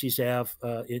species have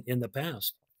in the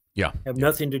past. Yeah. Have Yeah.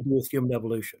 nothing to do with human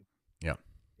evolution. Yeah.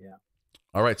 Yeah.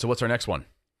 All right. So what's our next one?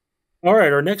 All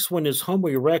right. Our next one is Homo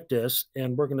erectus,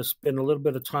 and we're going to spend a little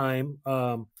bit of time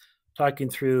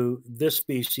talking through this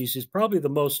species. It's probably the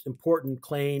most important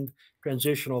claimed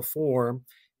transitional form.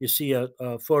 You see a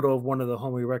photo of one of the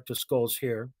Homo erectus skulls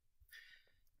here.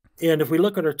 And if we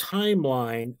look at our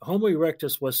timeline, Homo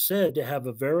erectus was said to have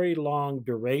a very long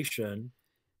duration,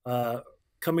 uh,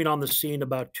 coming on the scene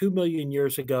about 2 million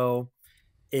years ago.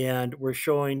 And we're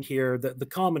showing here that the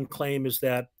common claim is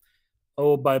that,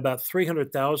 by about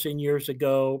 300,000 years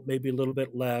ago, maybe a little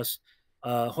bit less,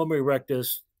 Homo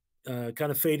erectus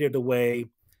kind of faded away.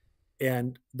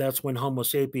 And that's when Homo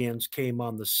sapiens came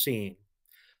on the scene.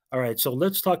 All right, so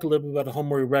let's talk a little bit about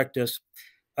Homo erectus.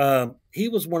 He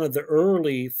was one of the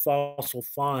early fossil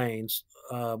finds.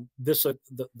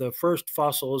 The first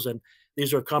fossils, and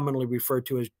these are commonly referred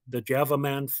to as the Java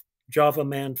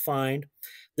Man find.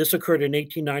 This occurred in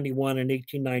 1891 and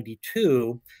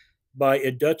 1892 by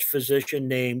a Dutch physician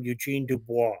named Eugene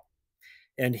Dubois,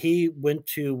 and he went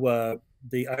to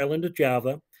the island of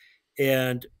Java.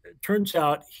 And it turns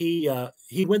out he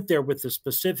went there with the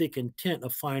specific intent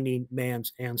of finding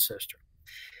man's ancestor.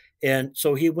 And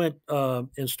so he went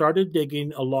and started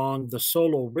digging along the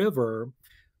Solo River.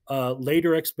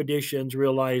 Later expeditions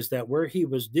realized that where he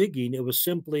was digging, it was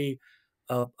simply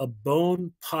a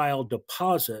bone pile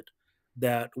deposit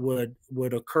that would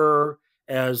occur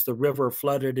as the river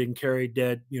flooded and carried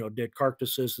dead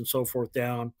carcasses and so forth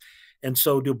down. And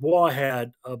so Dubois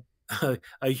had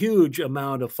a huge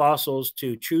amount of fossils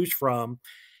to choose from.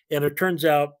 And it turns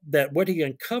out that what he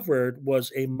uncovered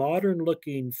was a modern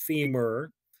looking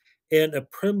femur and a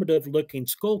primitive looking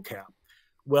skull cap.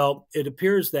 Well, it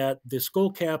appears that the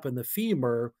skull cap and the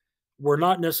femur were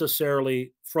not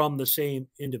necessarily from the same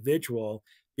individual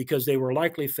because they were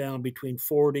likely found between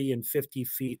 40 and 50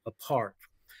 feet apart.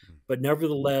 But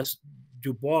nevertheless,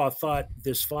 Dubois thought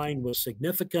this find was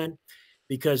significant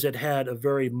because it had a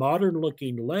very modern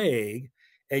looking leg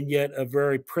and yet a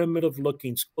very primitive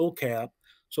looking skull cap.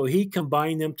 So he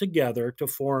combined them together to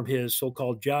form his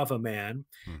so-called Java Man,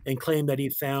 and claimed that he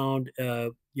found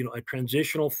a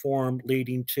transitional form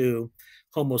leading to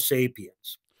Homo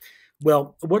sapiens.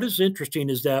 Well, what is interesting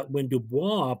is that when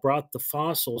Dubois brought the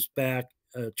fossils back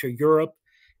to Europe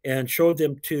and showed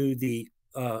them to the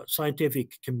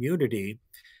scientific community,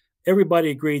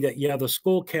 everybody agreed that, yeah, the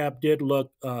skull cap did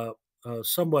look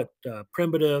somewhat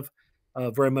primitive,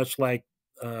 very much like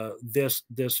this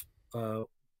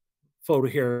photo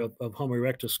here of Homo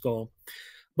erectus skull.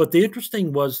 But the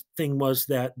interesting thing was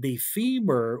that the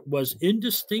femur was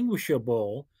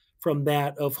indistinguishable from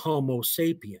that of Homo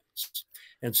sapiens.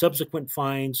 And subsequent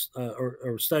finds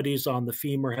or studies on the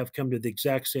femur have come to the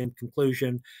exact same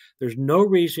conclusion. There's no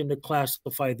reason to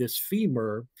classify this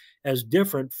femur as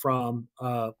different from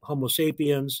Homo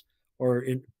sapiens, or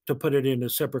to put it in a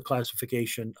separate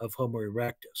classification of Homo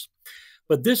erectus.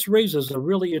 But this raises a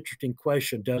really interesting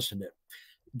question, doesn't it?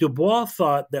 Dubois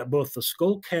thought that both the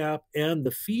skull cap and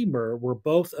the femur were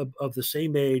both of the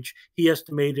same age. He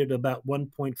estimated about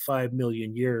 1.5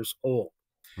 million years old.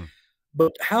 Hmm.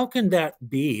 But how can that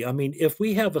be? I mean, if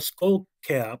we have a skull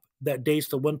cap that dates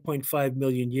to 1.5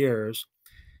 million years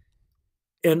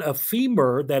and a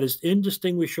femur that is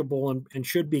indistinguishable and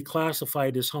should be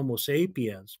classified as Homo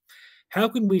sapiens, how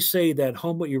can we say that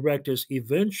Homo erectus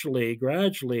eventually,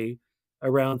 gradually,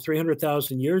 around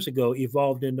 300,000 years ago,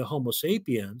 evolved into Homo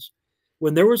sapiens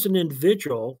when there was an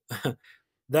individual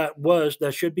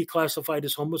that should be classified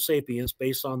as Homo sapiens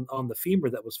based on the femur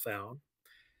that was found?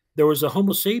 There was a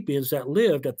Homo sapiens that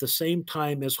lived at the same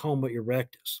time as Homo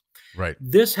erectus. Right.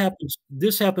 This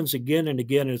happens again and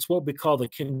again, and it's what we call the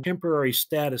contemporary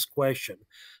status question.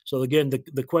 So again,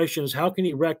 the question is, how can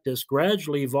erectus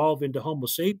gradually evolve into Homo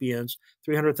sapiens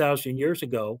 300,000 years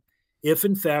ago if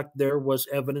in fact there was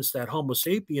evidence that Homo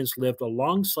sapiens lived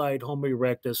alongside Homo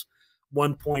erectus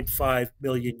 1.5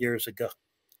 million years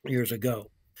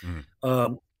ago?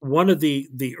 Mm. One of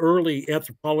the early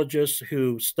anthropologists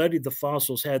who studied the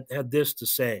fossils had this to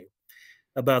say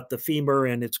about the femur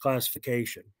and its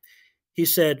classification. He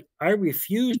said, I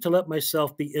refuse to let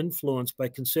myself be influenced by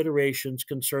considerations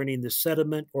concerning the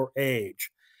sediment or age.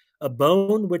 A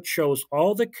bone which shows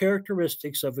all the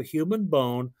characteristics of a human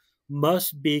bone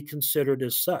must be considered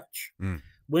as such. Mm.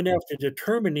 When, after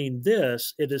determining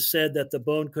this, it is said that the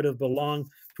bone could have belonged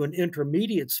to an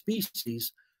intermediate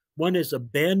species, one is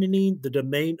abandoning the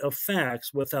domain of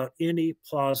facts without any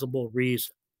plausible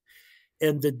reason.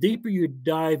 And the deeper you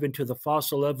dive into the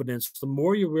fossil evidence, the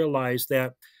more you realize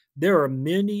that there are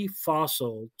many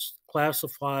fossils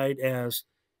classified as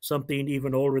something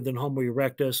even older than Homo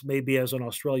erectus, maybe as an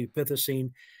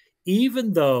Australopithecine,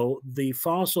 even though the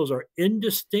fossils are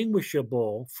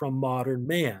indistinguishable from modern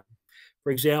man.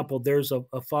 For example, there's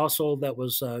a fossil that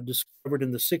was discovered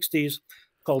in the 60s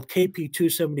called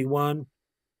KP271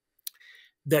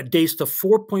 that dates to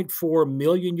 4.4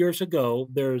 million years ago.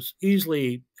 There's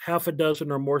easily half a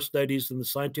dozen or more studies in the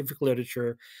scientific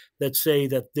literature that say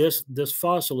that this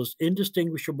fossil is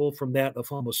indistinguishable from that of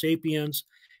Homo sapiens,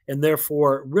 and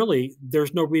therefore, really,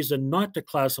 there's no reason not to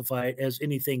classify it as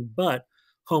anything but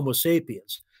Homo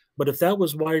sapiens. But if that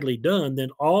was widely done, then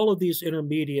all of these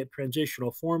intermediate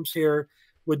transitional forms here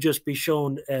would just be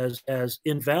shown as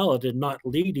invalid and not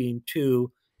leading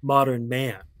to modern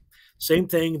man. Same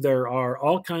thing. There are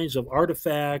all kinds of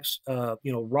artifacts,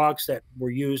 rocks that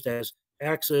were used as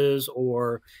axes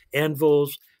or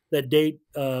anvils that date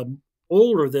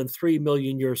older than 3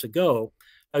 million years ago.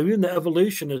 Even the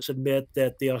evolutionists admit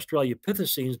that the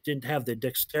Australopithecines didn't have the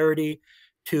dexterity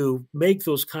to make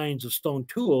those kinds of stone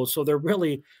tools, so they're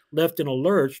really left in a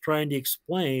lurch trying to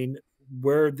explain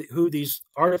who these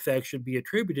artifacts should be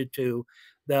attributed to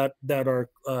that are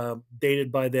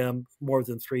dated by them more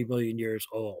than 3 million years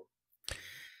old.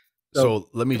 So So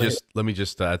let me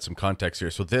just add some context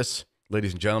here. So this,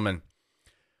 ladies and gentlemen,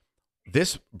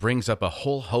 this brings up a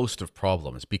whole host of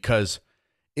problems because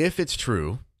if it's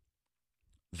true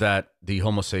that the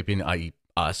Homo sapien, i.e.,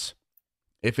 us,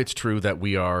 if it's true that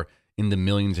we are in the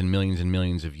millions and millions and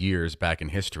millions of years back in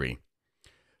history,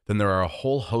 then there are a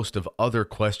whole host of other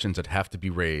questions that have to be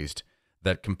raised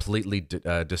that completely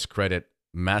discredit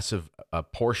massive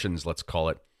portions, let's call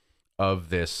it, of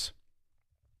this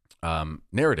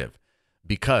narrative.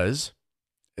 Because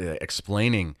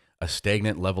explaining a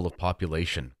stagnant level of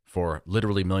population for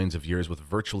literally millions of years with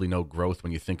virtually no growth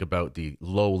when you think about the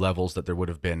low levels that there would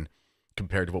have been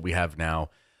compared to what we have now,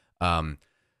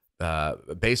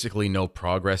 basically no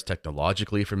progress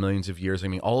technologically for millions of years. I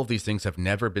mean, all of these things have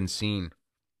never been seen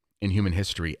in human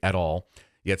history at all.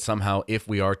 Yet somehow, if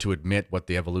we are to admit what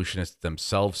the evolutionists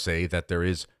themselves say, that there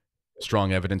is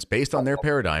strong evidence based on their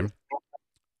paradigm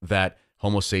that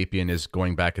Homo sapien is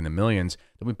going back in the millions,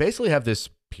 then we basically have this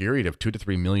period of 2 to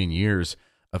 3 million years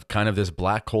of kind of this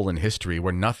black hole in history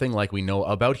where nothing like we know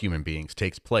about human beings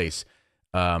takes place,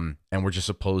 and we're just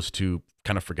supposed to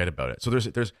kind of forget about it. So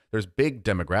there's big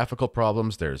demographical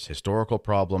problems, there's historical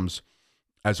problems,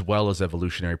 as well as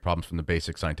evolutionary problems from the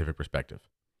basic scientific perspective.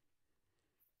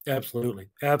 absolutely,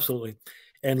 absolutely.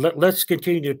 And let's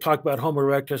continue to talk about Homo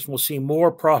erectus, and we'll see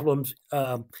more problems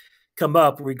come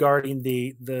up regarding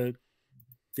the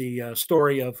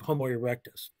story of Homo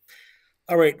erectus.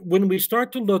 All right, when we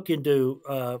start to look into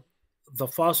the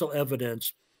fossil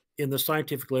evidence in the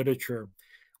scientific literature,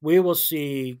 we will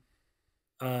see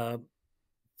uh,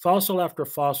 fossil after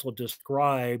fossil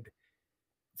described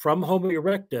from Homo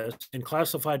erectus and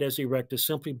classified as erectus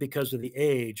simply because of the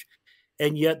age.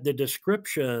 And yet the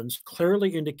descriptions clearly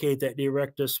indicate that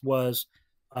erectus was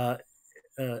uh,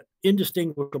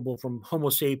 indistinguishable from Homo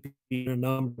sapien in a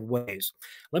number of ways.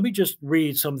 Let me just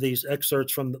read some of these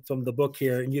excerpts from the book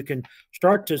here, and you can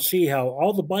start to see how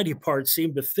all the body parts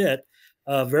seem to fit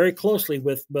very closely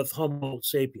with Homo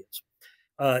sapiens.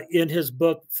 In his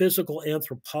book, Physical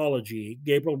Anthropology,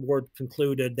 Gabriel Ward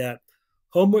concluded that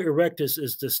Homo erectus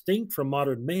is distinct from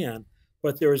modern man,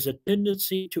 but there is a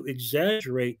tendency to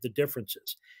exaggerate the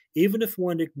differences, even if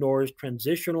one ignores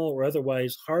transitional or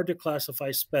otherwise hard to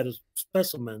classify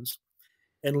specimens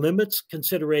and limits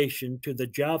consideration to the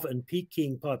Java and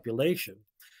Peking population.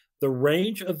 The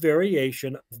range of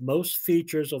variation of most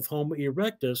features of Homo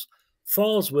erectus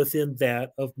falls within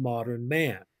that of modern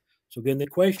man. So, again, the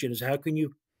question is how can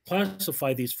you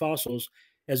classify these fossils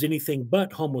as anything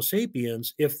but Homo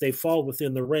sapiens if they fall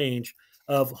within the range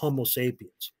of Homo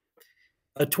sapiens?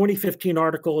 A 2015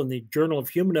 article in the Journal of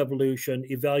Human Evolution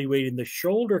evaluating the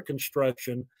shoulder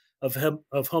construction of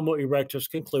Homo erectus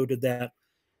concluded that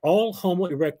all Homo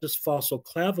erectus fossil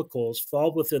clavicles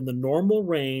fall within the normal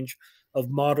range of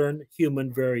modern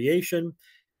human variation.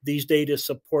 These data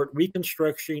support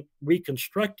reconstructing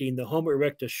the Homo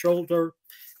erectus shoulder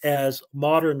as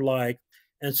modern like,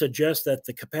 and suggests that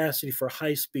the capacity for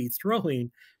high speed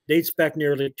throwing dates back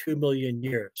nearly 2 million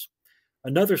years.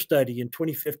 Another study in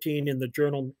 2015 in the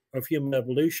Journal of Human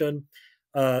Evolution,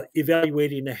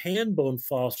 evaluating a hand bone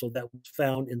fossil that was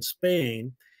found in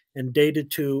Spain and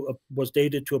was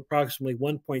dated to approximately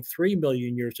 1.3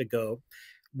 million years ago,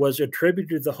 was attributed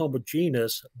to the Homo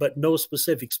genus, but no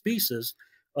specific species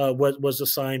was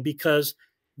assigned because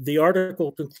the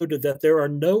article concluded that there are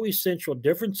no essential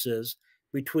differences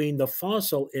between the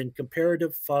fossil and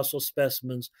comparative fossil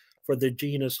specimens for the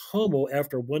genus Homo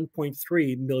after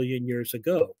 1.3 million years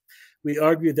ago. We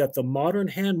argue that the modern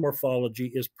hand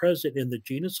morphology is present in the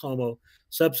genus Homo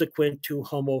subsequent to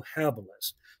Homo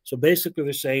habilis. So basically,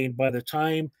 they're saying by the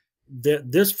time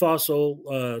this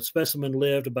fossil specimen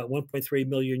lived about 1.3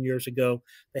 million years ago,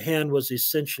 the hand was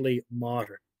essentially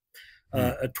modern. Hmm.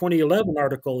 A 2011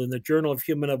 article in the Journal of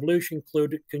Human Evolution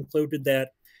concluded that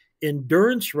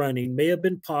endurance running may have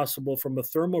been possible from a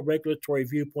thermoregulatory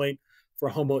viewpoint for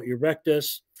Homo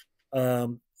erectus.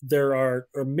 There are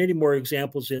many more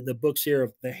examples in the books here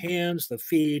of the hands, the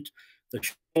feet, the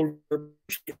shoulder,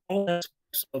 all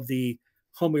aspects of the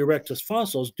Homo erectus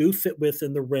fossils do fit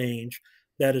within the range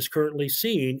that is currently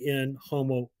seen in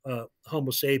Homo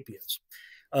sapiens.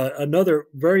 Another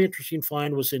very interesting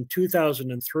find was in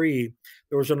 2003.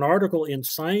 There was an article in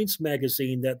Science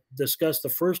magazine that discussed the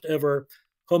first ever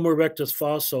Homo erectus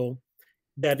fossil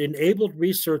that enabled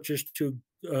researchers to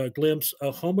glimpse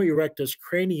a Homo erectus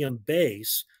cranium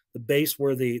base, the base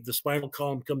where the spinal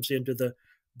column comes into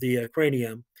the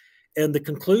cranium. And the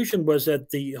conclusion was that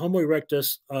the Homo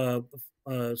erectus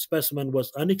specimen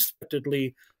was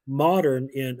unexpectedly modern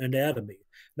in anatomy.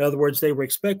 In other words, they were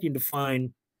expecting to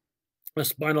find a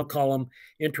spinal column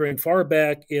entering far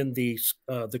back in the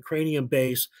cranium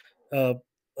base, uh,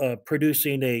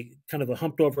 producing a kind of a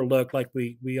humped over look like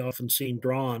we often seen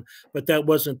drawn, but that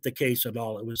wasn't the case at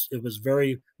all. It was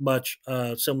very much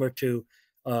similar to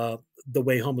the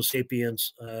way Homo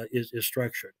sapiens is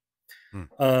structured. Hmm.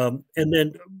 And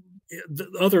then the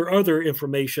other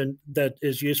information that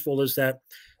is useful is that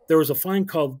there was a find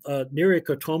called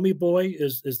Nirikotomi Boy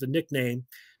is the nickname.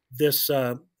 This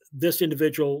this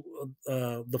individual,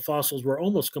 the fossils were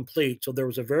almost complete, so there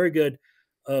was a very good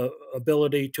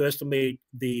ability to estimate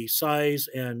the size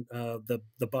and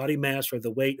the body mass or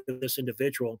the weight of this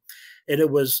individual. And it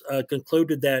was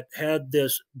concluded that had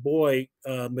this boy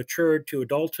matured to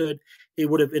adulthood, he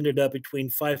would have ended up between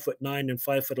 5'9" and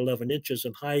 5'11"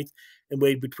 in height, and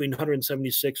weighed between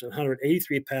 176 and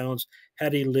 183 pounds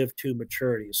had he lived to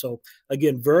maturity. So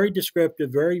again, very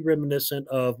descriptive, very reminiscent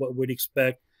of what we'd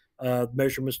expect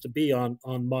measurements to be on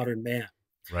modern man.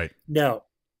 Right. Now,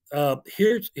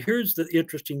 here's the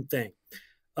interesting thing.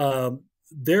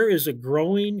 There is a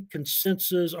growing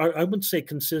consensus. I wouldn't say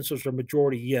consensus or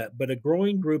majority yet, but a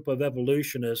growing group of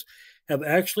evolutionists have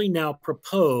actually now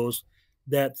proposed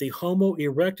that the Homo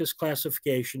erectus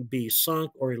classification be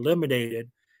sunk or eliminated,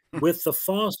 Hmm. with the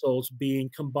fossils being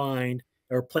combined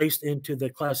or placed into the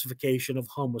classification of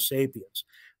Homo sapiens.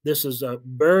 This is a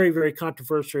very, very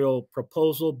controversial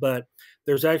proposal, but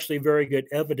there's actually very good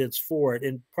evidence for it.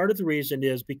 And part of the reason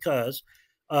is because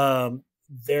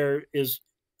there is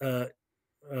uh,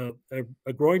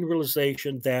 a growing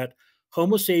realization that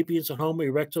Homo sapiens and Homo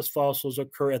erectus fossils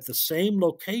occur at the same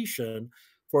location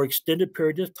for extended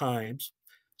periods of times.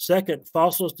 Second,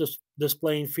 fossils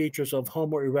displaying features of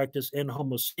Homo erectus and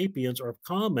Homo sapiens are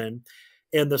common,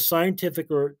 and the scientific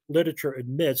literature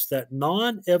admits that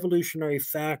non-evolutionary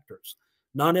factors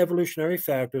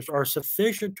are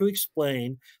sufficient to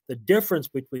explain the difference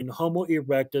between Homo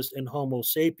erectus and Homo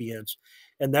sapiens,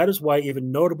 and that is why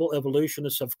even notable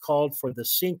evolutionists have called for the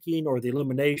sinking or the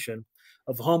elimination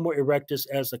of Homo erectus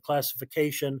as a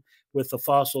classification, with the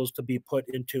fossils to be put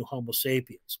into Homo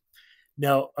sapiens.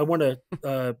 Now, I want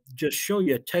to just show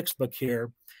you a textbook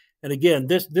here. And again,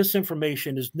 this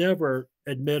information is never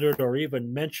admitted or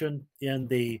even mentioned in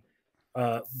the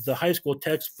high school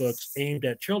textbooks aimed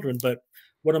at children. But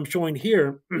what I'm showing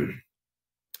here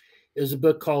is a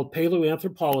book called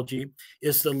Paleoanthropology.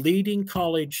 It's the leading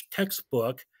college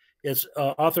textbook. It's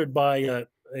authored by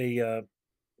a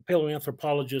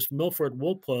paleoanthropologist, Milford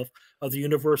Wolpoff of the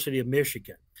University of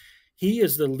Michigan. He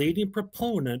is the leading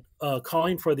proponent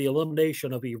calling for the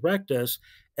elimination of erectus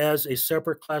as a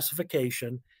separate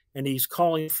classification, and he's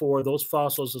calling for those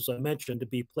fossils, as I mentioned, to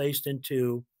be placed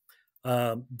into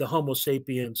the Homo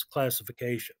sapiens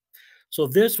classification. So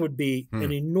this would be Hmm.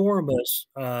 an enormous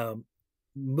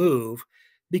move,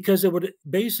 because it would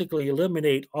basically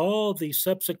eliminate all the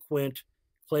subsequent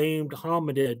claimed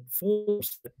hominid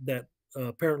forms that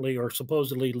apparently or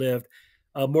supposedly lived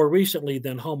more recently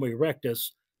than Homo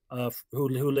erectus.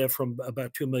 who lived from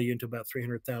about 2 million to about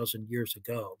 300,000 years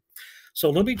ago. So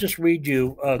let me just read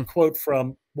you a quote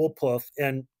from Wolpoff,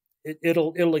 and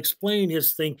it'll explain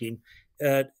his thinking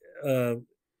uh,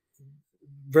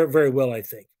 very, very well, I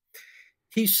think.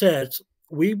 He says,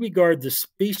 we regard the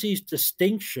species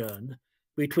distinction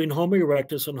between Homo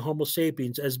erectus and Homo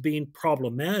sapiens as being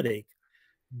problematic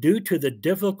due to the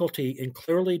difficulty in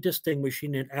clearly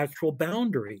distinguishing an actual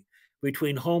boundary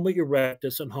between Homo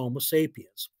erectus and Homo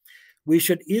sapiens. We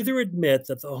should either admit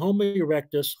that the Homo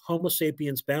erectus Homo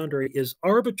sapiens boundary is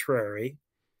arbitrary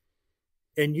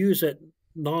and use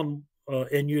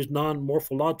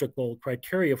non-morphological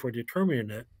criteria for determining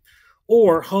it,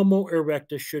 or Homo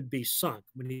erectus should be sunk.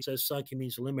 When he says sunk, he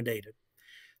means eliminated.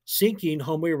 Sinking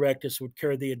Homo erectus would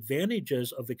carry the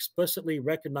advantages of explicitly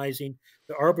recognizing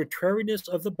the arbitrariness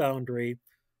of the boundary.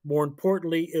 More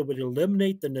importantly, it would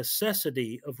eliminate the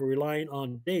necessity of relying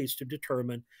on dates to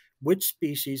determine which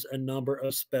species a number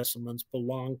of specimens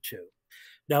belong to.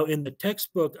 Now, in the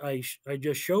textbook I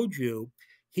just showed you,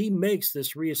 he makes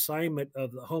this reassignment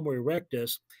of the Homo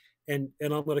erectus, and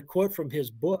I'm going to quote from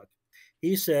his book.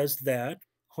 He says that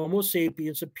Homo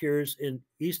sapiens appears in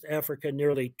East Africa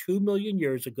nearly 2 million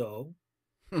years ago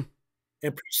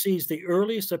and precedes the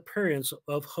earliest appearance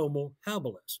of Homo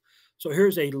habilis. So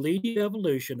here's a leading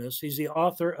evolutionist. He's the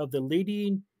author of the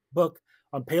leading book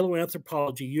on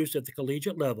paleoanthropology used at the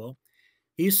collegiate level.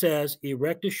 He says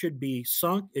erectus should be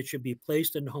sunk. It should be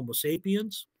placed in Homo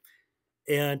sapiens.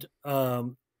 And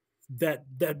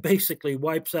that basically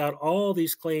wipes out all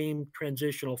these claimed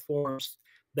transitional forms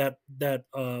that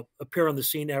appear on the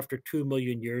scene after 2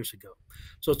 million years ago.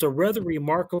 So it's a rather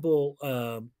remarkable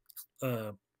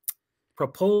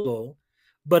proposal,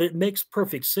 but it makes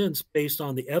perfect sense based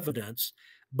on the evidence.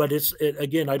 But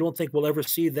again, I don't think we'll ever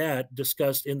see that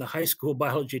discussed in the high school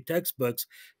biology textbooks,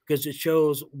 because it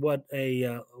shows what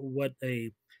bad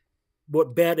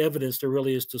evidence there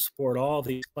really is to support all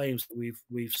these claims that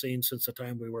we've seen since the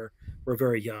time we were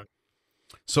very young.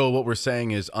 So what we're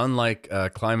saying is, unlike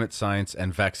climate science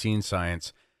and vaccine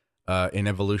science, in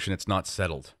evolution, it's not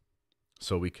settled.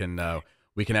 So we can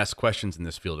ask questions in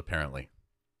this field, apparently.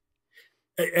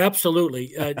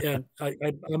 Absolutely. And I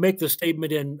make the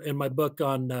statement in my book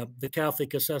on the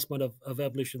Catholic assessment of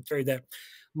evolution theory that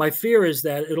my fear is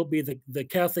that it'll be the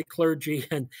Catholic clergy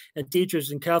and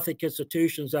teachers in Catholic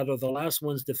institutions that are the last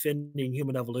ones defending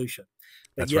human evolution.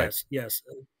 But That's yes,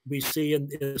 we see in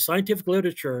the scientific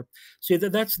literature,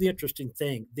 that's the interesting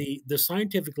thing. The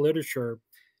scientific literature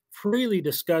freely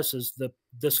discusses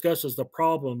the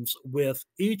problems with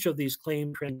each of these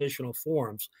claimed transitional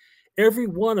forms. Every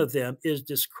one of them is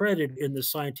discredited in the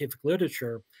scientific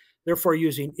literature. Therefore,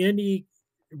 using any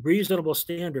reasonable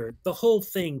standard, the whole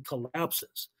thing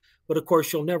collapses. But of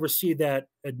course, you'll never see that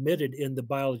admitted in the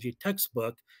biology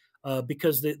textbook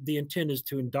because the intent is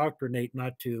to indoctrinate,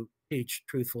 not to teach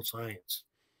truthful science.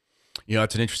 You know,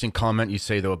 it's an interesting comment you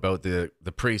say, though, about the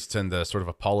priests and the sort of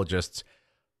apologists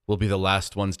will be the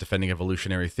last ones defending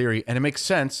evolutionary theory. And it makes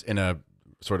sense in a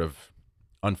sort of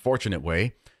unfortunate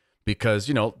way, because,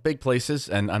 you know, big places,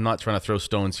 and I'm not trying to throw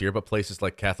stones here, but places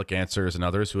like Catholic Answers and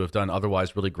others who have done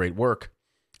otherwise really great work.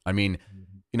 I mean,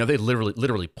 you know, they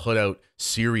literally put out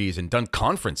series and done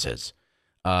conferences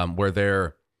where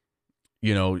they're,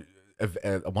 you know,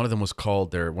 one of them was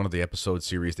called one of the episode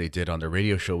series they did on their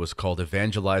radio show was called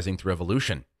Evangelizing Through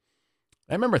Evolution.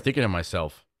 I remember thinking to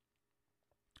myself,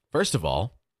 first of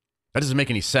all, that doesn't make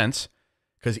any sense,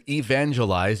 because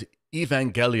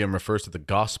evangelium refers to the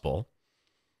gospel.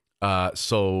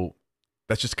 So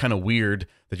that's just kind of weird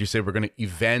that you say we're going to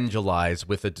evangelize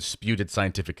with a disputed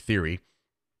scientific theory.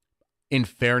 In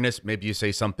fairness, maybe you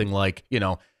say something like, you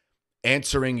know,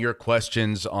 answering your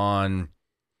questions on,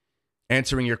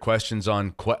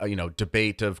 you know,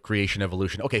 debate of creation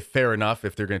evolution. Okay, fair enough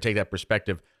if they're going to take that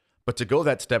perspective. But to go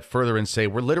that step further and say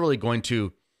we're literally going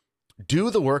to do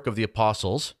the work of the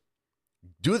apostles,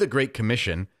 do the Great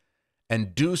Commission,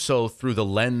 and do so through the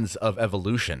lens of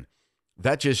evolution.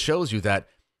 That just shows you that,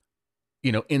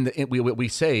 you know, we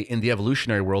say in the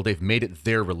evolutionary world, they've made it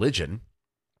their religion.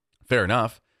 Fair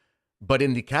enough. But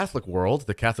in the Catholic world,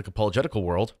 the Catholic apologetical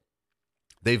world,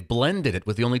 they've blended it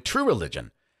with the only true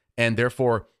religion. And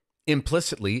therefore,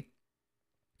 implicitly,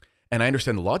 and I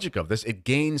understand the logic of this, it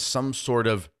gains some sort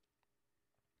of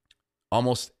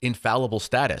almost infallible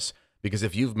status. Because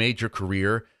if you've made your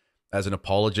career as an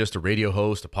apologist, a radio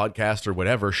host, a podcaster,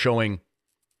 whatever, showing,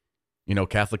 you know,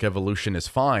 Catholic evolution is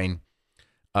fine,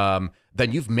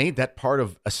 then you've made that part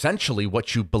of essentially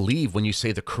what you believe when you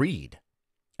say the creed.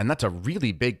 And that's a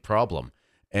really big problem.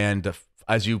 And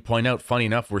as you point out, funny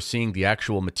enough, we're seeing the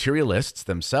actual materialists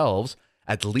themselves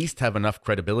at least have enough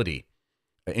credibility,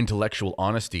 intellectual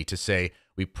honesty to say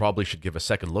we probably should give a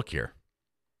second look here.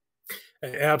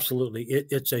 Absolutely,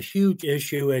 it's a huge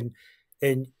issue,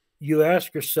 and you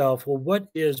ask yourself, well, what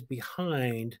is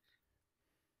behind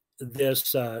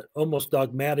this almost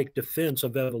dogmatic defense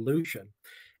of evolution?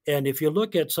 And if you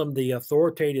look at some of the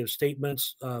authoritative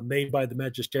statements made by the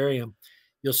magisterium,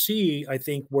 you'll see, I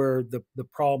think, where the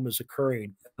problem is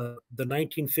occurring. The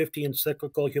 1950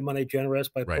 encyclical Humani Generis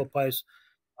by Right. Pope Pius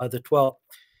the 12th,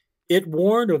 it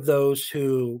warned of those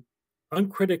who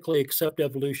uncritically accept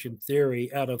evolution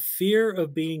theory out of fear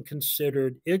of being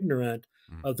considered ignorant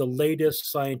Mhm. of the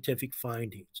latest scientific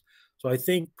findings. So I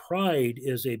think pride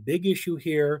is a big issue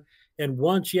here. And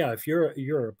once, yeah, if you're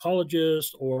an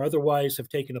apologist or otherwise have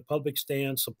taken a public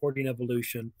stance supporting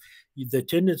evolution, the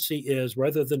tendency is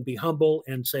rather than be humble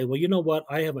and say, well, you know what,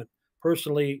 I haven't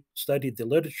personally studied the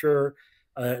literature,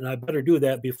 and I better do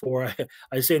that before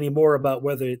I say any more about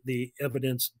whether the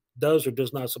evidence does or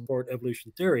does not support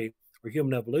evolution theory or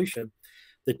human evolution.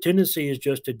 The tendency is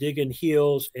just to dig in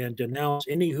heels and denounce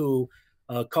any who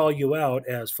call you out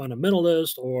as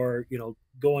fundamentalist or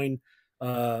going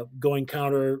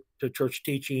counter to church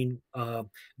teaching,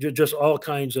 just all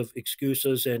kinds of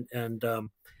excuses and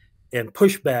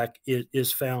pushback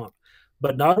is found.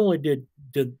 But not only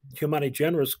did Humani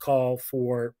Generis call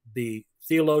for the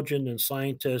theologian and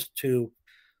scientist to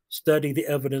study the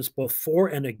evidence before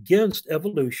and against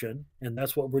evolution, and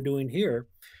that's what we're doing here.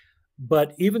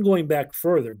 But even going back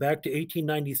further, back to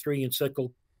 1893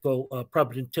 encyclical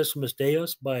Providentissimus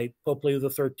Deus by Pope Leo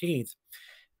XIII,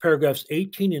 paragraphs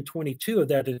 18 and 22 of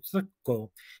that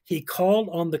encyclical, he called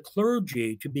on the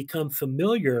clergy to become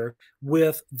familiar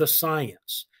with the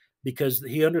science because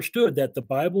he understood that the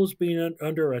Bible is being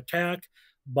under attack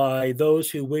by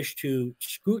those who wish to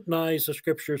scrutinize the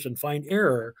scriptures and find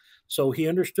error. So he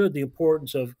understood the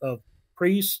importance of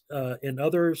priests and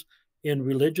others in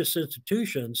religious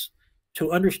institutions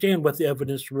to understand what the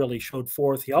evidence really showed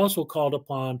forth. He also called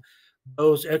upon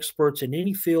those experts in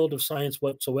any field of science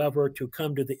whatsoever to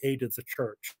come to the aid of the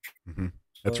church. Mm-hmm.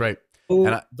 That's So right.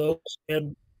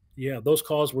 And those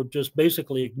calls were just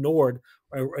basically ignored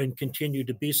and continue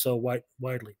to be so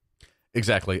widely.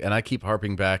 exactly. And I keep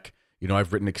harping back.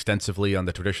 I've written extensively on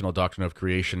the traditional doctrine of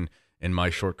creation in my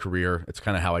short career. It's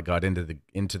kind of how I got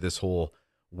into this whole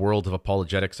world of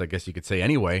apologetics, I guess you could say,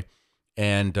 anyway.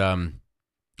 And I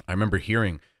remember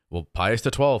hearing, well, Pius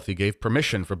XII, he gave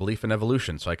permission for belief in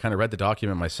evolution. So I kind of read the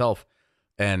document myself,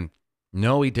 and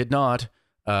no, he did not.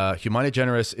 Humani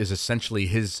Generis is essentially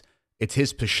it's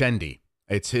his pascendi.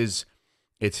 It's the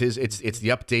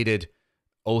updated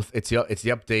oath. It's the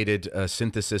updated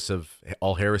synthesis of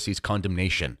all heresies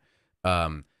condemnation,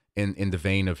 in the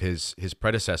vein of his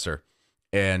predecessor,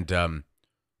 and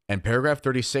paragraph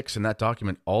 36 in that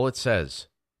document, all it says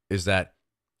is that,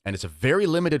 and it's a very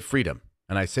limited freedom.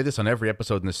 And I say this on every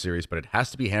episode in this series, but it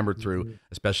has to be hammered through,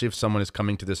 especially if someone is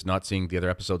coming to this not seeing the other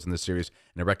episodes in this series.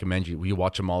 And I recommend you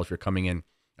watch them all if you're coming in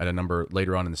at a number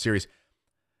later on in the series.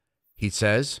 He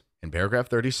says in paragraph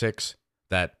 36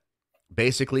 that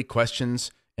basically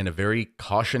questions in a very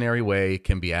cautionary way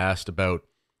can be asked about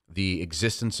the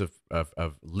existence of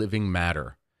living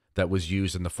matter that was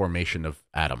used in the formation of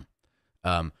Adam,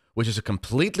 which is a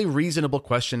completely reasonable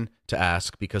question to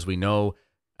ask because we know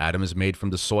Adam is made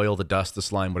from the soil, the dust, the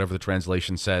slime, whatever the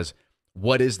translation says.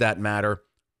 What is that matter?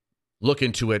 Look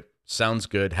into it. Sounds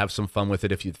good. Have some fun with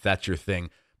it if that's your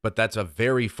thing. But that's a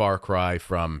very far cry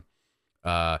from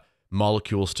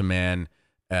molecules to man,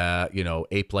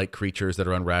 ape-like creatures that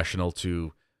are unrational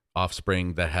to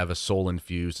offspring that have a soul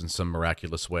infused in some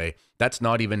miraculous way. That's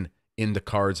not even in the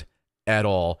cards at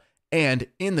all. And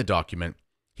in the document,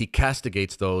 he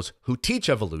castigates those who teach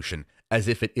evolution as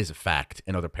if it is a fact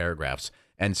in other paragraphs.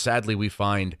 And sadly, we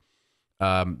find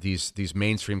these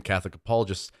mainstream Catholic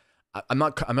apologists. I'm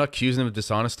not accusing them of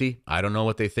dishonesty. I don't know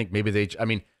what they think. Maybe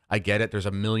I get it. There's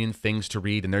a million things to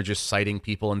read, and they're just citing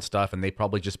people and stuff, and they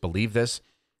probably just believe this.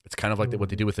 It's kind of like what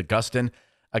they do with Augustine.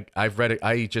 I've read it.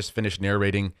 I just finished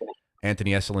narrating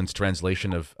Anthony Esselin's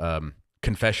translation of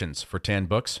Confessions for 10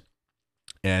 books,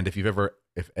 and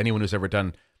if anyone who's ever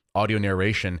done audio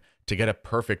narration, to get a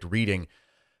perfect reading,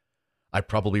 I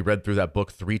probably read through that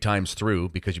book 3 times through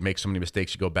because you make so many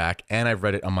mistakes, you go back. And I've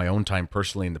read it on my own time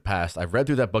personally in the past. I've read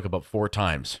through that book about 4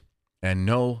 times. And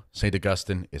no, St.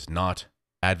 Augustine is not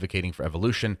advocating for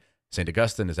evolution. St.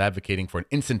 Augustine is advocating for an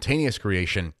instantaneous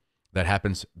creation that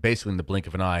happens basically in the blink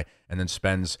of an eye, and then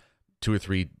spends 2 or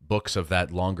 3 books of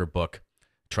that longer book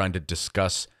trying to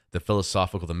discuss the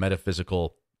philosophical, the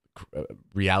metaphysical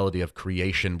reality of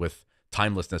creation with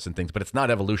timelessness and things, but it's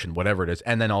not evolution, whatever it is.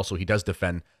 And then also he does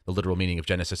defend the literal meaning of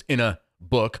Genesis in a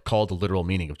book called The Literal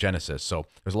Meaning of Genesis. So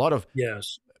there's a lot of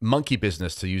Yes. monkey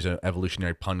business, to use an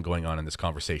evolutionary pun, going on in this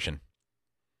conversation.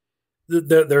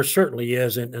 There certainly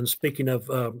is. And speaking of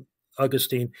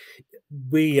Augustine,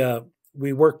 we uh,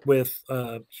 we worked with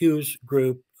Hughes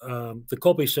Group, the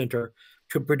Colby Center,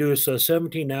 to produce a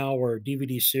 17-hour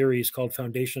DVD series called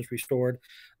Foundations Restored.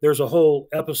 There's a whole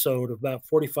episode of about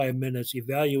 45 minutes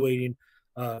evaluating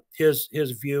his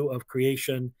view of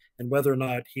creation and whether or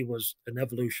not he was an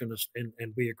evolutionist. And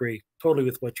we agree totally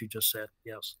with what you just said.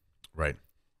 Yes. Right.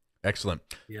 Excellent.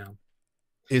 Yeah.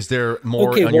 Is there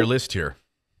more Okay. on your Well, list here?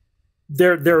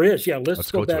 there is. Yeah. Let's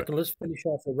Let's go go to back it. and let's finish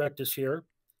off Erectus here.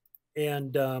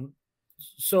 And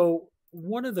so,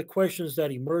 one of the questions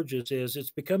that emerges is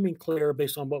it's becoming clear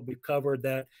based on what we've covered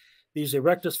that these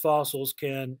Erectus fossils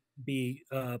can be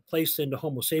placed into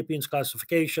Homo sapiens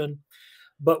classification.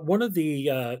 But one of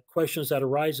the questions that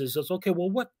arises is, okay, well,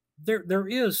 what there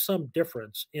is some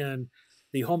difference in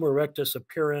the Homo erectus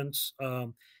appearance.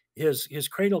 His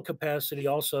cranial capacity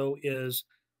also is,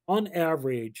 on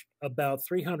average, about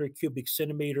 300 cubic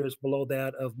centimeters below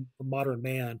that of modern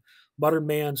man. Modern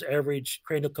man's average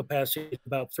cranial capacity is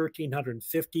about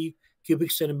 1,350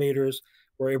 cubic centimeters,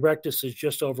 where erectus is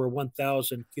just over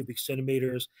 1,000 cubic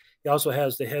centimeters. He also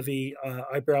has the heavy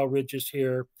eyebrow ridges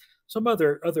here, some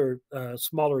other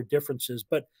smaller differences.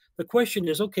 But the question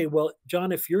is, okay, well,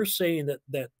 John, if you're saying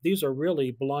that these are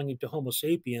really belonging to Homo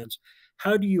sapiens,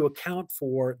 how do you account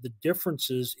for the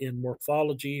differences in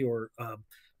morphology or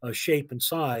shape and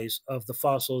size of the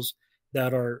fossils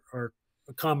that are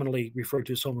commonly referred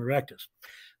to as Homo erectus?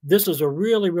 This is a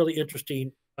really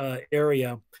interesting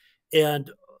area,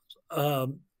 and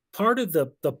um, part of the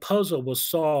puzzle was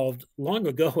solved long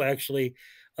ago, actually,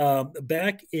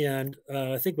 back in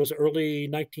I think it was early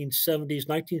 1970s,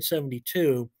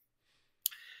 1972.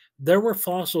 There were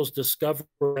fossils discovered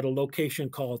at a location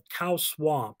called Cow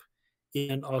Swamp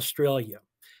in Australia.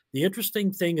 The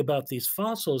interesting thing about these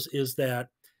fossils is that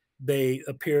they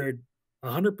appeared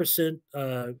 100%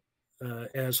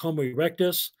 as Homo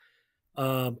erectus,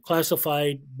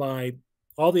 classified by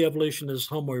all the evolutionists as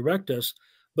Homo erectus.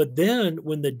 But then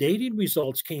when the dating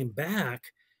results came back,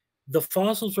 the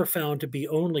fossils were found to be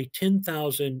only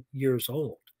 10,000 years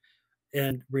old.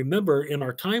 And remember, in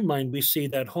our timeline, we see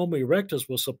that Homo erectus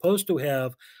was supposed to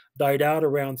have died out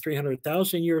around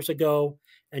 300,000 years ago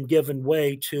and given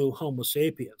way to Homo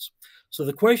sapiens. So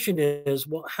the question is,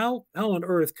 well, how on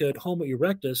earth could Homo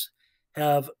erectus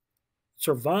have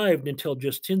survived until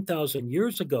just 10,000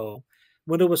 years ago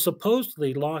when it was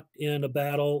supposedly locked in a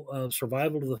battle of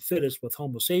survival of the fittest with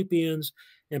Homo sapiens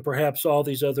and perhaps all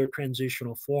these other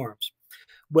transitional forms?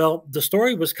 Well, the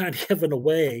story was kind of given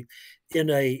away in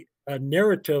a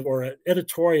narrative or an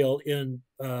editorial in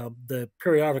the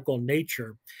periodical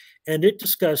Nature, and it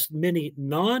discussed many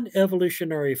non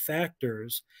evolutionary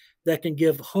factors that can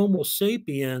give Homo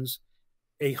sapiens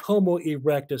a Homo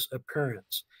erectus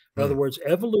appearance. In other Mm. words,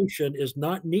 evolution is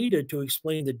not needed to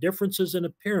explain the differences in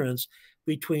appearance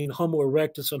between Homo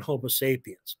erectus and Homo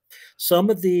sapiens. Some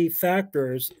of the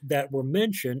factors that were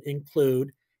mentioned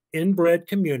include inbred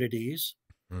communities,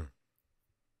 Mm.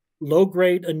 low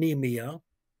grade anemia,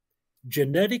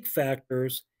 genetic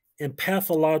factors, and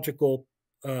pathological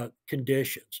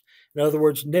conditions. In other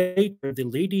words, Nature, the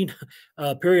leading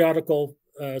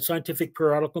scientific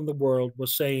periodical in the world,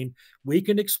 was saying we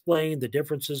can explain the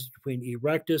differences between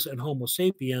erectus and Homo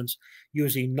sapiens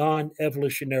using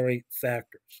non-evolutionary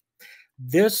factors.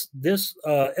 This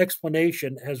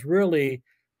explanation has really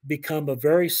become a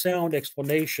very sound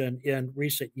explanation in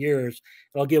recent years.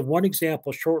 And I'll give one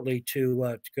example shortly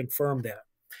to confirm that.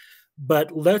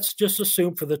 But let's just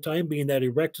assume for the time being that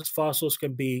erectus fossils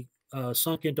can be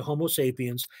sunk into Homo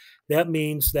sapiens. That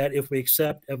means that if we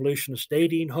accept evolutionist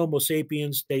dating, Homo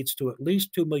sapiens dates to at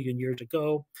least 2 million years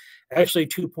ago, actually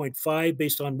 2.5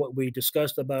 based on what we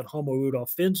discussed about Homo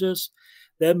rudolfensis.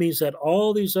 That means that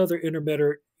all these other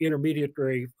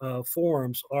intermediary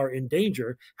forms are in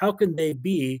danger. How can they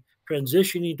be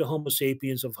transitioning to Homo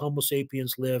sapiens if Homo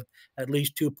sapiens lived at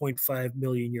least 2.5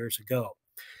 million years ago?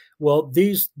 Well,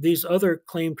 these other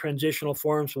claimed transitional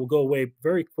forms will go away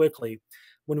very quickly.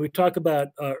 When we talk about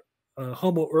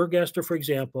Homo ergaster, for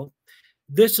example,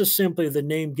 this is simply the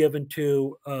name given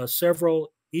to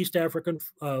several East African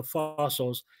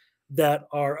fossils that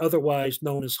are otherwise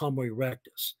known as Homo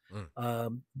erectus.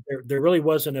 Mm. There really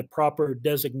wasn't a proper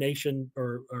designation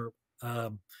or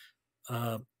um,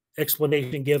 uh,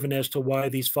 explanation given as to why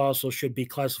these fossils should be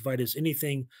classified as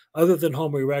anything other than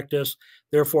Homo erectus.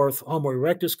 Therefore, if Homo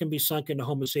erectus can be sunk into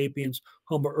Homo sapiens,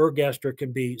 Homo ergaster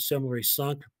can be similarly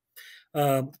sunk.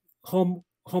 Homo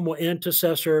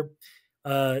antecessor,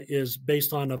 is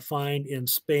based on a find in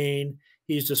Spain.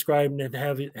 He's described it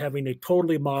having a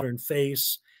totally modern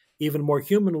face, even more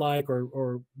human-like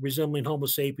or resembling Homo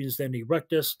sapiens than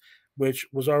Erectus, which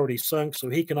was already sunk. So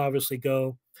he can obviously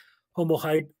go. Homo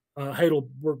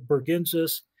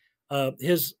heidelbergensis.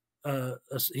 His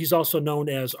he's also known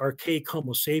as archaic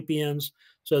Homo sapiens.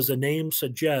 So, as the name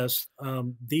suggests,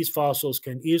 these fossils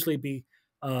can easily be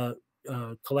uh,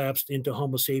 collapsed into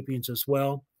Homo sapiens as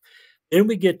well. Then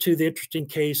we get to the interesting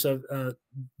case of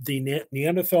the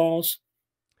Neanderthals.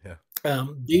 Yeah.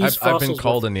 These I've been fossils were,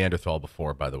 called a Neanderthal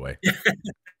before, by the way.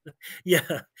 yeah,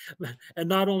 and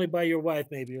not only by your wife,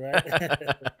 maybe, right?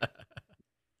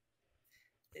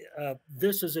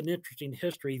 This is an interesting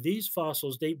history. These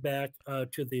fossils date back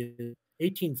to the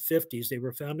 1850s. They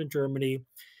were found in Germany.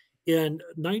 In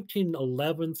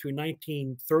 1911 through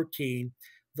 1913,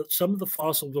 some of the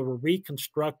fossils were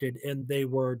reconstructed, and they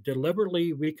were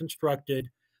deliberately reconstructed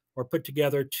or put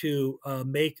together to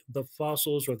make the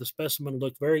fossils or the specimen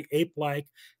look very ape-like,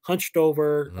 hunched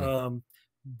over, Mhm.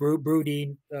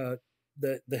 brooding,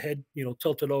 the head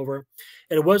tilted over.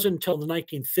 And it wasn't until the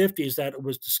 1950s that it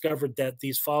was discovered that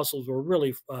these fossils were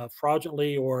really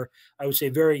fraudulently, or I would say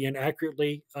very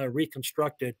inaccurately,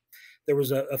 reconstructed. There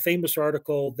was a famous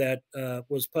article that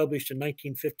was published in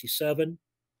 1957.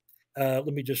 Let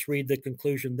me just read the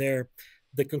conclusion there.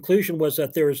 The conclusion was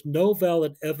that there is no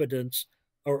valid evidence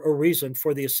or reason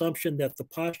for the assumption that the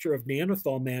posture of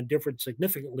Neanderthal man differed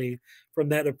significantly from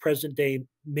that of present day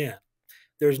men.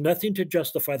 There is nothing to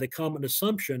justify the common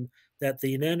assumption that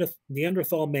the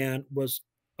Neanderthal man was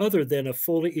other than a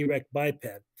fully erect biped.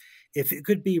 If it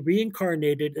could be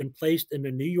reincarnated and placed in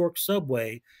a New York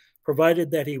subway, provided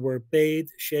that he were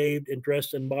bathed, shaved, and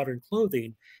dressed in modern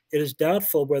clothing, it is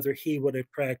doubtful whether he would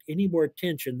attract any more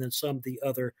attention than some of the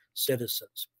other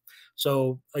citizens.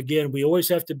 So, again, we always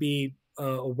have to be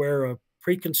aware of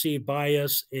preconceived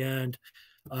bias and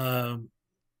um,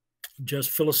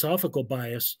 just philosophical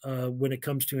bias when it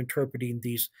comes to interpreting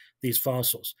these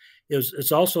fossils.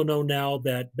 It's also known now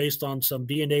that based on some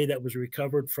DNA that was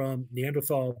recovered from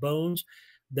Neanderthal bones,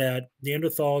 that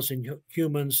Neanderthals and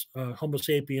humans, Homo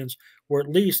sapiens, were at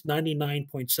least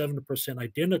 99.7%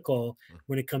 identical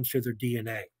when it comes to their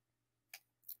DNA.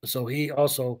 So he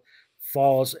also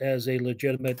falls as a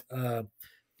legitimate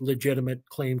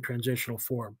claim transitional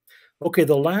form. Okay,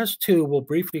 the last two we'll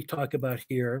briefly talk about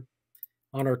here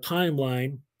on our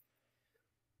timeline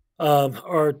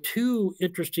are two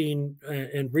interesting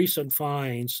and recent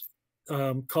finds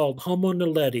called Homo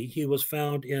naledi. He was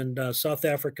found in South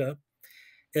Africa,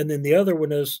 and then the other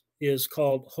one is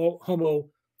called Homo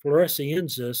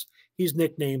floresiensis. He's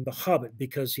nicknamed the Hobbit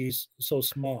because he's so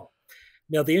small.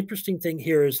 Now, the interesting thing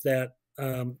here is that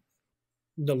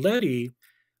Naledi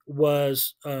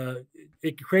was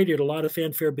it created a lot of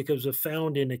fanfare because it was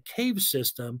found in a cave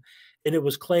system, and it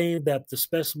was claimed that the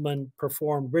specimen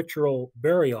performed ritual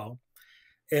burial,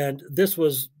 and this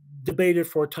was debated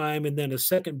for a time. And then a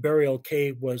second burial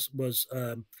cave was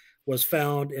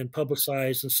found and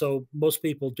publicized, and so most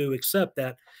people do accept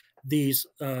that these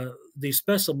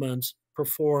specimens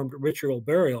performed ritual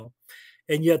burial,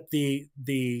 and yet the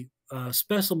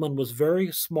specimen was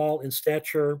very small in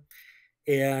stature,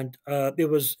 and it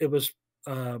was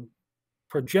um,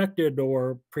 projected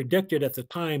or predicted at the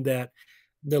time that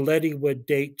Naledi would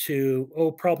date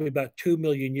to, probably about 2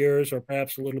 million years or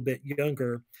perhaps a little bit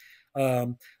younger.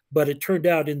 Um, but it turned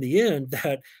out in the end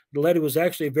that Naledi was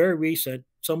actually very recent,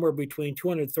 somewhere between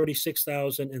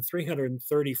 236,000 and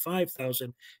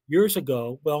 335,000 years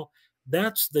ago. Well,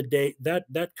 that's the date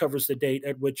that covers the date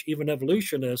at which even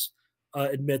evolutionists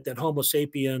admit that Homo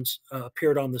sapiens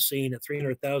appeared on the scene at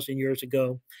 300,000 years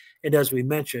ago. And as we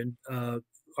mentioned,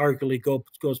 arguably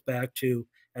goes back to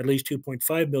at least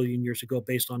 2.5 million years ago,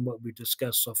 based on what we've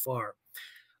discussed so far.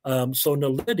 So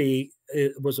Naledi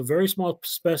was a very small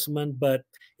specimen, but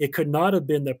it could not have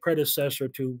been the predecessor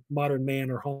to modern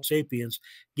man or Homo sapiens,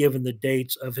 given the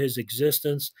dates of his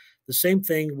existence. The same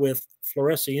thing with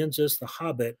Floresiensis, the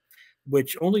Hobbit,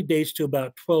 which only dates to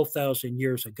about 12,000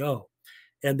 years ago.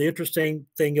 And the interesting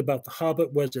thing about the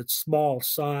Hobbit was its small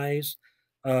size.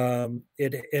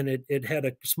 It had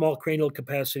a small cranial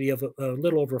capacity of a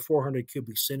little over 400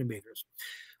 cubic centimeters.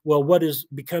 Well, what is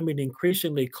becoming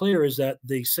increasingly clear is that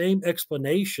the same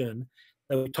explanation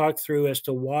that we talked through as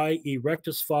to why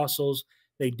Erectus fossils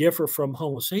they differ from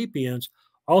Homo sapiens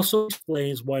also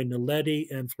explains why Naledi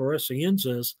and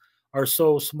Floresiensis are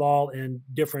so small and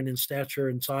different in stature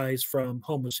and size from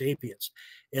Homo sapiens.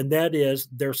 And that is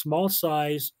their small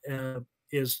size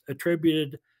is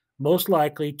attributed most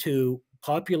likely to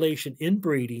population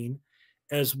inbreeding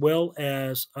as well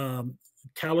as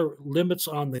limits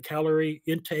on the calorie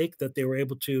intake that they were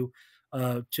able to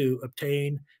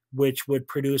obtain, which would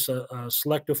produce a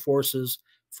selective forces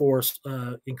for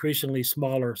increasingly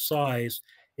smaller size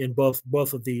in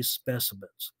both of these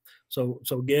specimens. So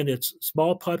again, it's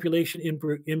small population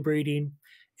inbreeding,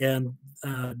 and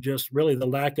just really the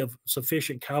lack of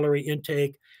sufficient calorie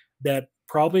intake that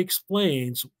probably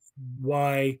explains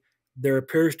why there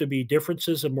appears to be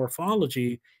differences in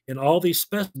morphology in all these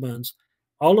specimens,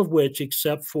 all of which,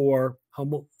 except for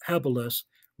Homo habilis,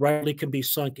 rightly can be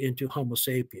sunk into Homo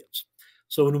sapiens.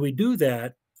 So when we do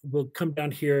that, we'll come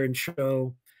down here and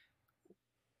show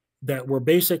that we're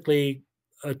basically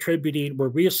we're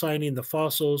reassigning the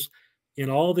fossils in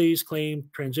all these claimed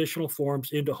transitional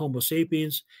forms into Homo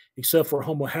sapiens, except for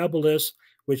Homo habilis,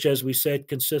 which, as we said,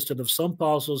 consisted of some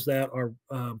fossils that are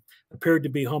appeared to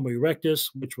be Homo erectus,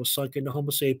 which was sunk into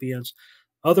Homo sapiens.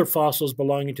 Other fossils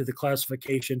belonging to the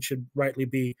classification should rightly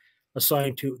be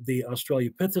assigned to the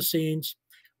Australopithecines.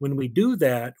 When we do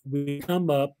that, we come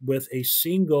up with a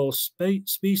single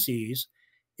species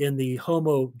in the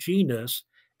Homo genus,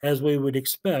 as we would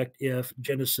expect if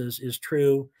Genesis is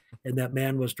true and that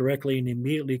man was directly and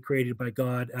immediately created by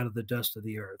God out of the dust of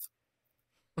the earth.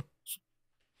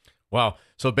 Wow.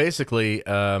 So basically,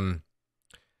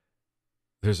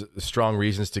 there's strong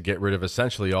reasons to get rid of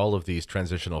essentially all of these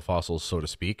transitional fossils, so to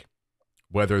speak,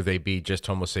 whether they be just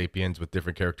Homo sapiens with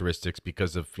different characteristics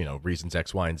because of, reasons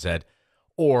X, Y, and Z,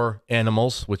 or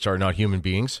animals, which are not human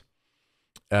beings.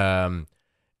 And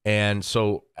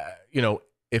so,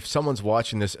 if someone's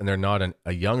watching this and they're not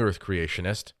a young Earth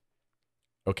creationist,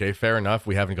 okay, fair enough.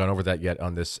 We haven't gone over that yet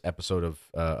on this episode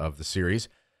of the series.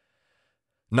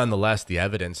 Nonetheless, the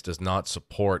evidence does not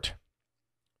support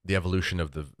the evolution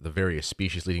of the various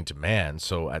species leading to man.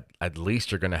 So at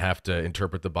least you're going to have to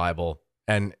interpret the Bible.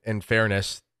 And in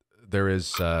fairness, there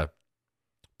is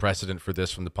precedent for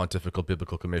this from the Pontifical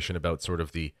Biblical Commission about sort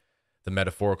of the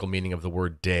metaphorical meaning of the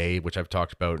word day, which I've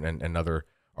talked about in other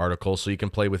articles. So you can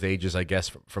play with ages, I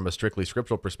guess, from a strictly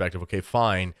scriptural perspective. Okay,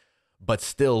 fine. But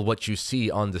still, what you see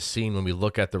on the scene when we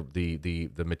look at the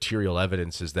material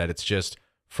evidence is that it's just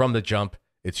from the jump,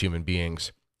 it's human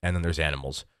beings, and then there's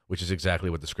animals, which is exactly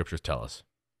what the scriptures tell us.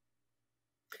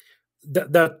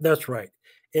 That's right.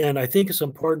 And I think it's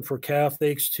important for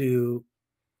Catholics to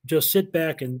just sit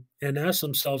back and ask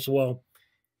themselves, well,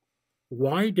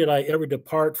 why did I ever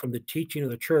depart from the teaching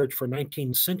of the church for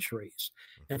 19 centuries?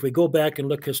 And if we go back and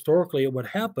look historically at what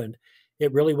happened,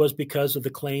 it really was because of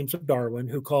the claims of Darwin,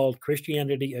 who called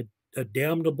Christianity a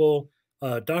damnable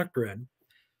doctrine,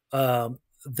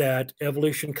 that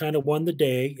evolution kind of won the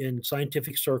day in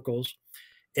scientific circles.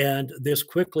 And this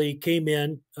quickly came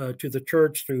in to the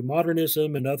church through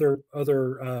modernism and other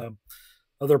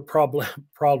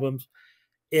problems,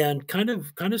 and kind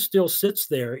of still sits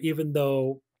there, even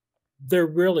though there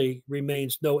really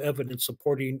remains no evidence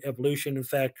supporting evolution. In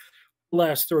fact, the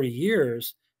last 30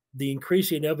 years, the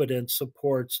increasing evidence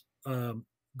supports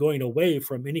going away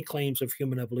from any claims of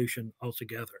human evolution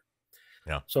altogether.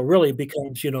 Yeah. So really it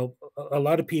becomes, a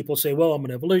lot of people say, well, I'm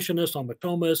an evolutionist, I'm a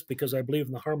Thomist because I believe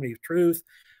in the harmony of truth.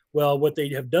 Well, what they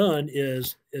have done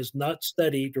is not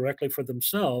study directly for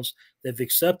themselves. They've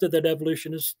accepted that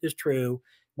evolution is true,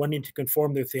 wanting to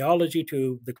conform their theology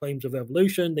to the claims of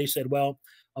evolution. They said, well,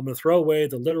 I'm going to throw away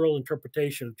the literal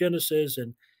interpretation of Genesis,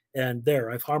 and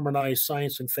there, I've harmonized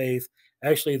science and faith.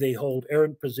 Actually, they hold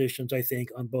errant positions, I think,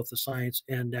 on both the science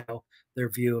and now their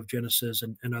view of Genesis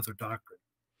and other doctrine.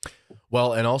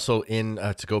 Well, and also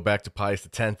to go back to Pius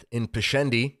X, in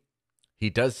Pascendi, he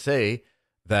does say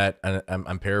that, and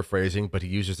I'm paraphrasing, but he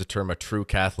uses the term a true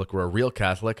Catholic or a real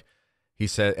Catholic. He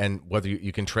said, and whether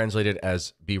you can translate it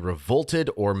as be revolted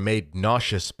or made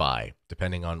nauseous by,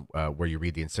 depending on where you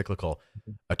read the encyclical.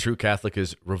 A true Catholic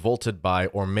is revolted by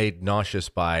or made nauseous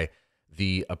by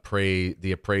the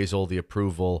appraisal, the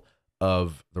approval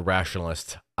of the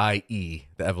rationalists, i.e.,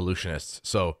 the evolutionists.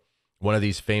 So one of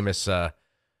these famous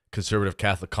conservative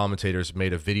Catholic commentators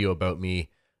made a video about me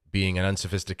being an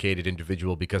unsophisticated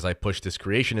individual because I pushed this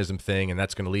creationism thing, and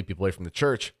that's going to lead people away from the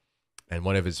church. And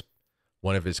one of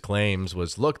his claims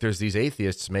was, look, there's these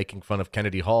atheists making fun of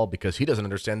Kennedy Hall because he doesn't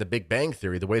understand the Big Bang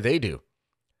Theory the way they do.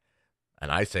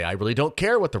 And I say, I really don't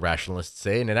care what the rationalists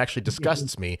say, and it actually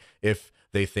disgusts me if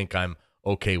they think I'm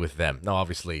okay with them. Now,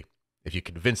 obviously, if you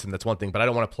convince them, that's one thing, but I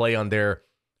don't want to play on their,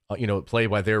 play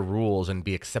by their rules and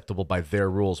be acceptable by their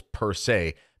rules per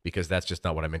se, because that's just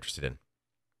not what I'm interested in.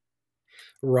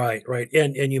 Right, right.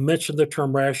 And you mentioned the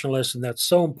term rationalist, and that's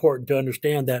so important to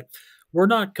understand that we're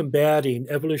not combating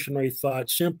evolutionary thought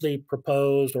simply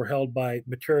proposed or held by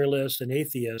materialists and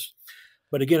atheists.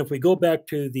 But again, if we go back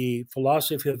to the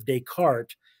philosophy of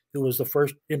Descartes, who was the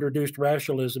first introduced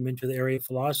rationalism into the area of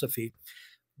philosophy.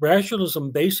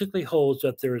 Rationalism basically holds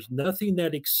that there is nothing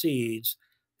that exceeds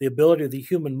the ability of the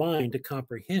human mind to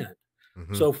comprehend.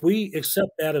 Hmm. So, if we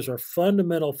accept that as our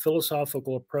fundamental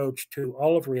philosophical approach to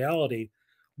all of reality,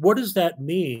 what does that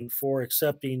mean for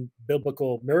accepting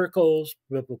biblical miracles,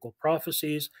 biblical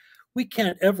prophecies? We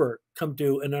can't ever come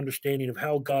to an understanding of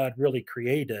how God really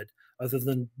created, other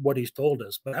than what he's told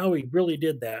us, but how he really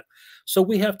did that. So,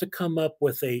 we have to come up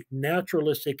with a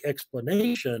naturalistic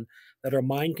explanation that our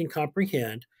mind can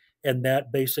comprehend. And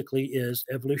that basically is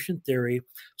evolution theory.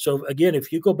 So again,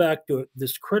 if you go back to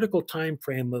this critical time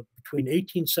frame of between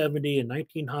 1870 and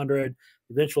 1900,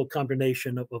 eventual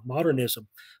combination of modernism.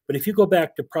 But if you go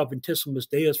back to Provincissimus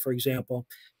Deus, for example,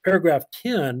 paragraph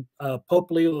 10,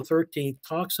 Pope Leo XIII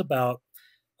talks about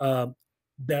um,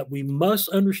 that we must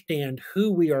understand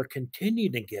who we are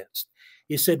contending against.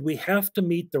 He said we have to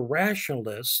meet the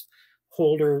rationalists,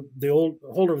 holder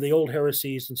of the old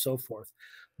heresies, and so forth.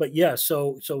 But yeah,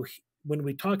 when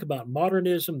we talk about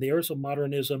modernism, the errors of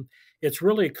modernism, it's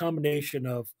really a combination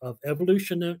of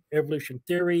evolution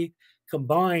theory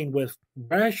combined with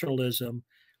rationalism.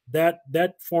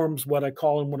 That forms what I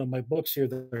call in one of my books here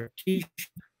the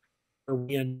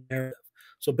Darwinian narrative.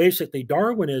 So basically,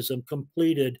 Darwinism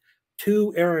completed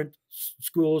two errant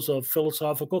schools of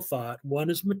philosophical thought. One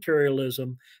is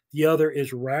materialism, the other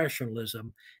is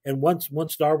rationalism. And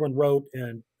once Darwin wrote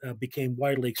and became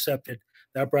widely accepted,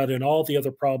 that brought in all the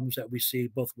other problems that we see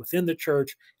both within the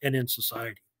church and in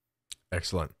society.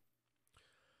 Excellent.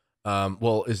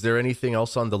 Well, is there anything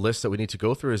else on the list that we need to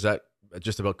go through? Is that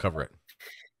just about cover it?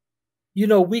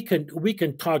 We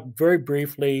can talk very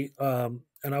briefly, and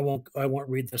I won't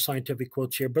read the scientific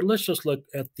quotes here, but let's just look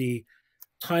at the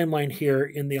timeline here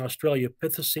in the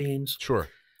Australopithecines. Sure.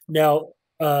 Now,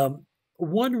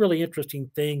 one really interesting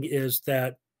thing is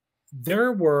that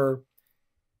there were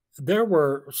there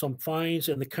were some finds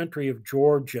in the country of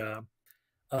Georgia,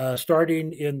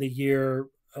 starting in the year,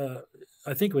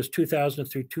 I think it was 2000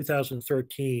 through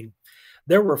 2013.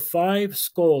 There were five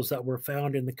skulls that were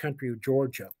found in the country of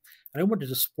Georgia. And I want to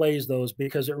display those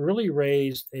because it really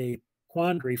raised a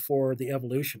quandary for the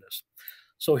evolutionists.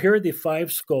 So here are the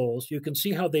five skulls. You can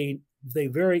see how they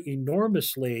vary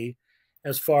enormously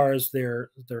as far as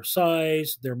their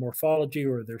size, their morphology,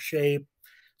 or their shape.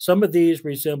 Some of these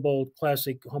resemble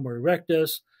classic Homo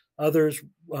erectus. Others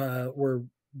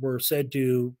were said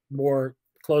to more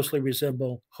closely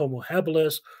resemble Homo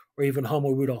habilis or even Homo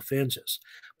rudolfensis.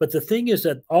 But the thing is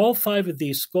that all five of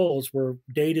these skulls were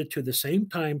dated to the same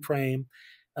time frame,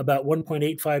 about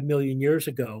 1.85 million years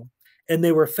ago, and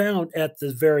they were found at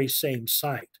the very same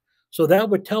site. So that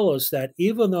would tell us that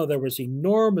even though there was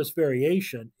enormous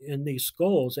variation in these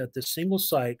skulls at this single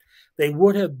site, they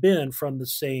would have been from the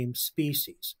same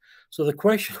species. So the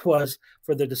question was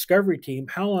for the discovery team,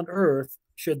 how on earth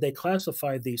should they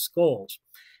classify these skulls?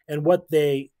 And what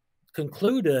they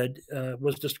concluded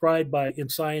was described in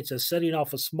science as setting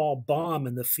off a small bomb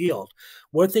in the field.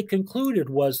 What they concluded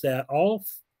was that all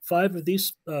five of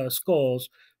these skulls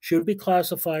should be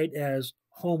classified as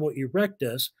Homo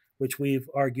erectus, which we've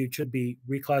argued should be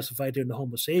reclassified into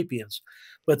Homo sapiens.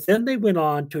 But then they went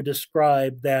on to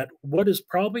describe that what is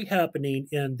probably happening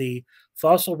in the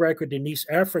fossil record in East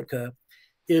Africa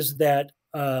is that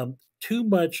too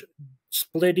much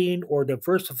splitting or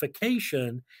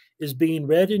diversification is being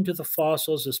read into the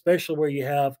fossils, especially where you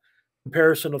have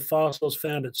comparison of fossils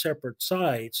found at separate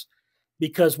sites.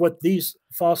 Because what these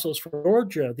fossils from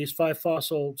Georgia, these five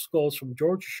fossil skulls from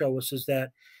Georgia show us is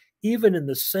that even in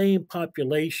the same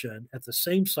population at the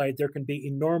same site, there can be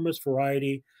enormous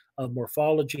variety of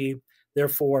morphology.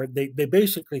 Therefore, they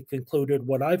basically concluded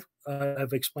what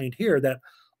I've explained here, that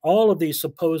all of these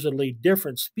supposedly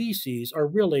different species are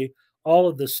really all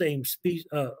of the same species,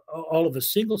 all of a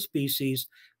single species.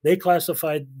 They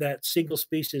classified that single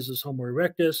species as Homo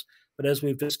erectus, but as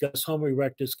we've discussed, Homo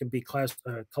erectus can be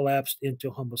collapsed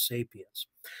into Homo sapiens.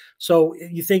 So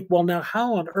you think, well, now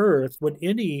how on earth would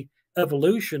any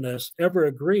evolutionist ever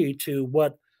agree to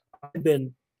what I've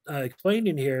been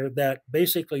explaining here, that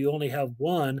basically you only have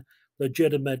one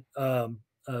legitimate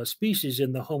species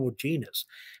in the Homo genus?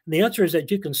 And the answer is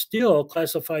that you can still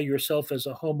classify yourself as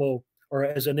a Homo or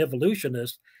as an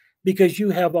evolutionist because you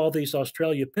have all these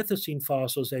Australopithecine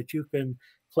fossils that you can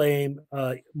claim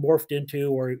morphed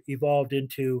into or evolved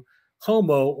into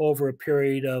Homo over a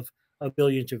period of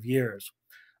billions of years.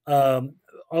 Um,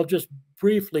 I'll just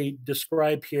briefly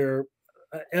describe here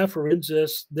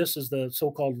Afarensis. This is the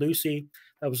so-called Lucy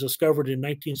that was discovered in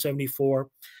 1974.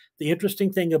 The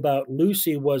interesting thing about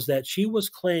Lucy was that she was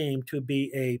claimed to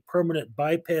be a permanent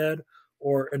biped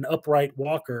or an upright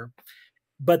walker.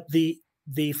 but the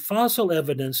fossil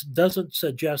evidence doesn't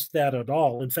suggest that at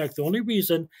all. In fact, the only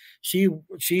reason she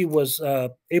was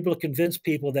able to convince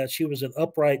people that she was an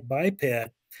upright biped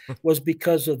was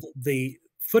because of the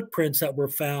footprints that were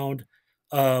found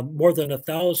more than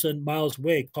 1,000 miles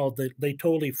away, called the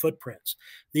Laetoli footprints.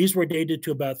 These were dated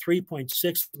to about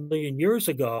 3.6 million years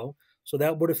ago, so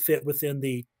that would have fit within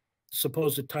the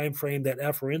supposed time frame that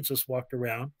Afarensis walked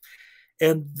around.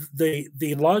 And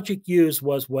the logic used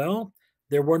was, well,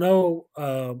 there were no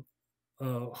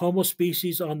Homo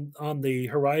species on the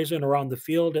horizon or on the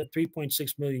field at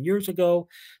 3.6 million years ago,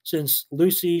 since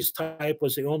Lucy's type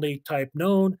was the only type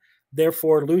known.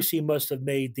 Therefore, Lucy must have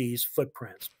made these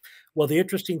footprints. Well, the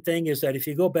interesting thing is that if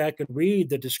you go back and read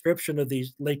the description of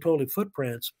these Laetoli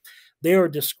footprints, they are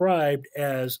described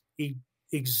as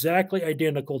exactly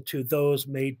identical to those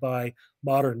made by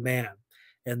modern man.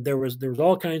 And there was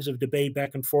all kinds of debate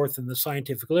back and forth in the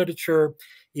scientific literature.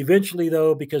 Eventually,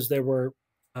 though, because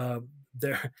uh,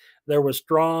 there was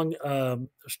strong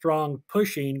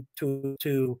pushing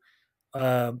to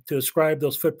ascribe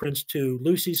those footprints to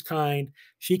Lucy's kind,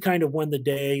 she kind of won the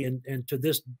day, and to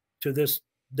this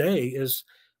day is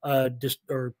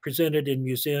or presented in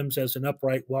museums as an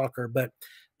upright walker. But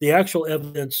the actual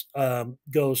evidence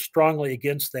goes strongly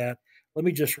against that. Let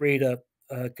me just read a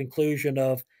conclusion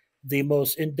of the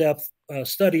most in-depth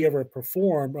study ever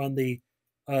performed on the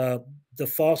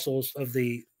fossils of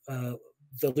the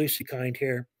Lucy kind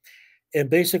here. And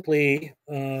basically,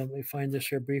 let me find this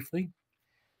here briefly.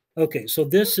 Okay, so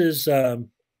this is the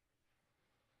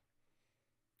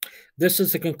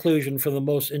conclusion for the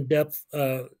most in-depth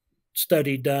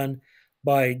study done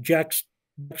by Jack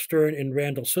Stern and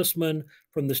Randall Sussman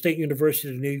from the State University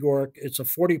of New York. It's a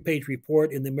 40-page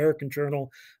report in the American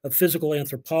Journal of Physical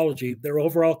Anthropology. Their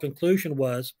overall conclusion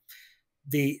was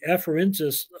the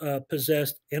Afarensis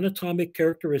possessed anatomic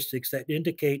characteristics that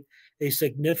indicate a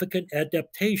significant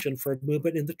adaptation for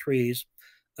movement in the trees.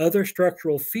 Other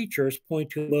structural features point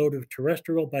to a mode of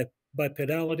terrestrial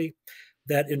bipedality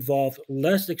that involve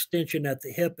less extension at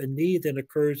the hip and knee than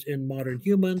occurs in modern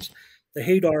humans. The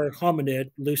Hadar hominid,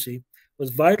 Lucy,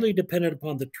 was vitally dependent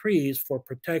upon the trees for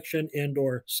protection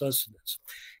and/or sustenance.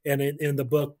 And in the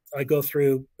book, I go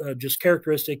through just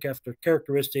characteristic after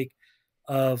characteristic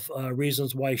of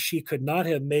reasons why she could not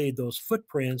have made those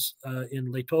footprints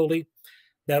in Laetoli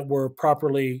that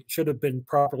should have been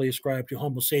properly ascribed to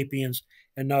Homo sapiens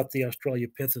and not the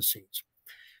Australopithecines.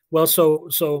 Well, so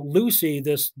Lucy,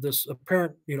 this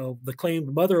apparent, the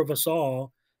claimed mother of us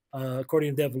all,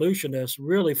 according to the evolutionists,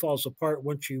 really falls apart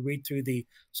once you read through the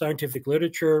scientific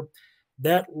literature.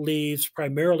 That leaves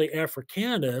primarily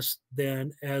Africanus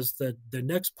then as the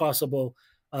next possible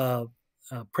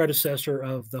predecessor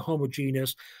of the Homo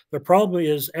genus. The problem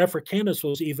is Africanus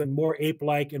was even more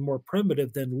ape-like and more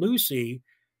primitive than Lucy,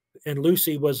 and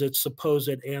Lucy was its supposed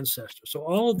ancestor. So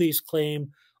all of these claimed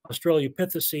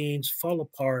Australopithecines fall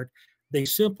apart. They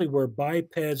simply were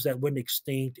bipeds that went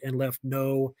extinct and left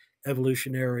no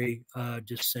evolutionary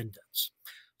descendants.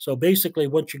 So basically,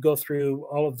 once you go through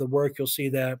all of the work, you'll see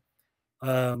that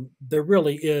there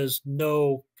really is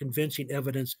no convincing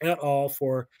evidence at all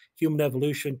for human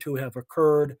evolution to have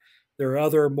occurred. There are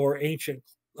other more ancient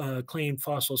claimed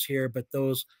fossils here, but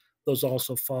those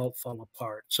also fall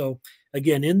apart. So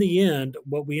again, in the end,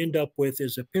 what we end up with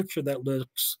is a picture that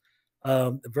looks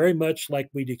very much like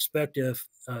we'd expect if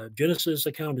Genesis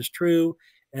account is true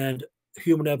and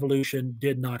human evolution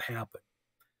did not happen.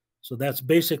 So that's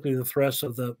basically the thrust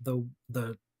of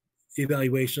the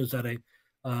evaluations that I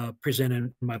present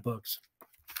in my books.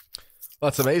 Well,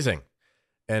 that's amazing.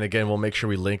 And again, we'll make sure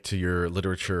we link to your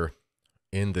literature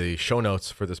in the show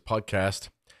notes for this podcast.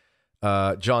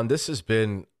 John, this has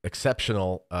been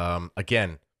exceptional.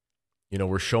 Again,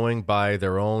 we're showing by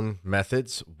their own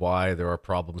methods why there are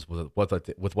problems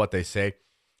with what they say.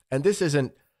 And this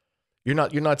isn't, you're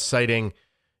not citing,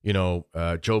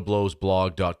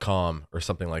 joeblowsblog.com or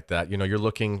something like that. You're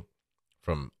looking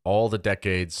from all the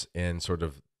decades in sort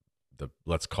of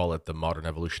let's call it the modern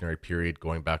evolutionary period,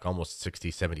 going back almost 60,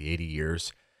 70, 80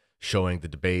 years, showing the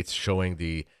debates, showing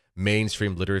the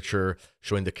mainstream literature,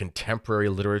 showing the contemporary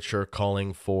literature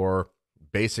calling for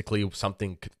basically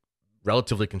something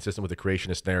relatively consistent with the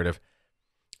creationist narrative.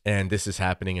 And this is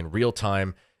happening in real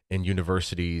time in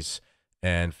universities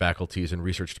and faculties and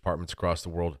research departments across the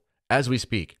world as we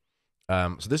speak.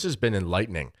 So this has been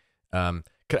enlightening.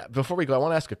 Before we go, I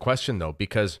want to ask a question though,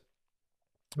 because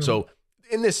so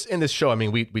in this show, I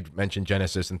mean, we mentioned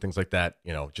Genesis and things like that,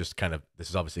 just kind of, this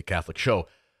is obviously a Catholic show,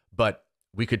 but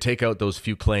we could take out those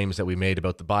few claims that we made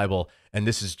about the Bible, and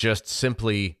this is just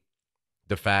simply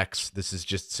the facts. This is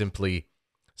just simply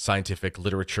scientific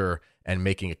literature and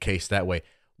making a case that way.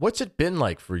 What's it been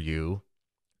like for you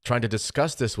trying to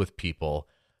discuss this with people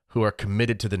who are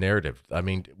committed to the narrative? I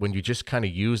mean, when you just kind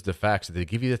of use the facts, do they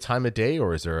give you the time of day,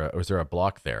 or is there a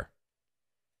block there?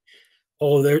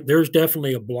 Oh, there's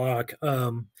definitely a block.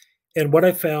 And what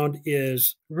I found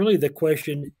is really the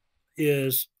question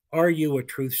is, are you a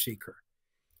truth seeker?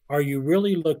 Are you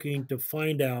really looking to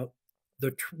find out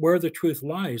where the truth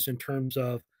lies in terms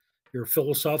of your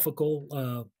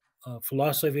philosophical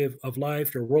philosophy of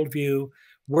life, your worldview?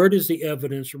 Where does the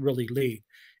evidence really lead?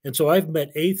 And so I've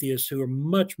met atheists who are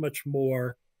much, much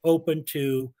more open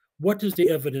to what does the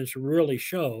evidence really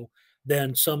show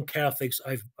than some Catholics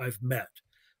I've met.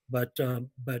 But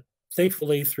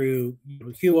thankfully, through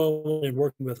Hugh Owen and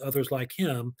working with others like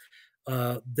him,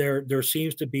 there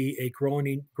seems to be a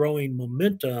growing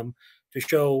momentum to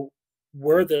show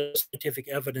where the scientific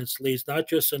evidence leads, not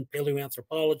just in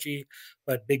paleoanthropology,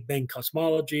 but Big Bang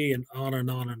cosmology and on and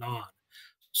on and on.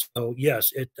 So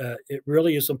yes, it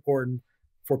really is important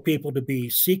for people to be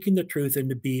seeking the truth and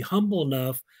to be humble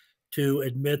enough to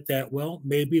admit that, well,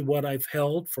 maybe what I've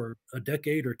held for a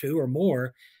decade or two or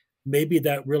more, maybe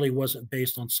that really wasn't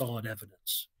based on solid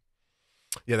evidence.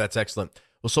 Yeah, that's excellent.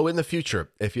 Well, so in the future,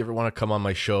 if you ever want to come on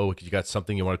my show, if you got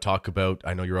something you want to talk about,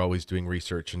 I know you're always doing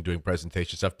research and doing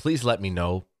presentation stuff, please let me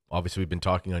know. Obviously, we've been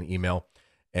talking on email,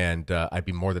 and I'd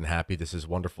be more than happy. This is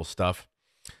wonderful stuff.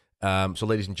 So,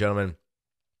 ladies and gentlemen,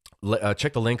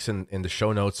 check the links in the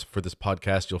show notes for this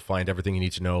podcast. You'll find everything you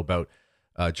need to know about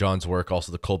John's work,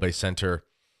 also the Kolbe Center.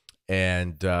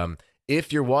 And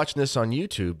if you're watching this on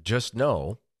YouTube, just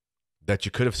know that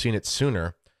you could have seen it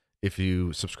sooner if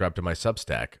you subscribe to my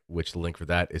Substack, which the link for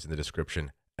that is in the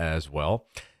description as well.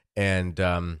 And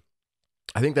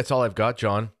I think that's all I've got,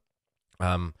 John.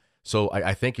 So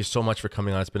I thank you so much for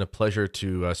coming on. It's been a pleasure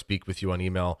to speak with you on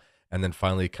email and then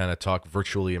finally kind of talk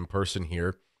virtually in person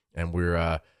here. And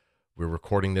we're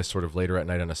recording this sort of later at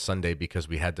night on a Sunday because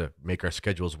we had to make our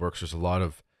schedules work. So there's a lot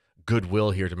of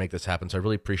goodwill here to make this happen. So I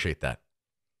really appreciate that.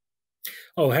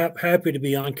 Oh, happy to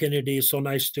be on, Kennedy. It's so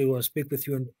nice to speak with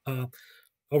you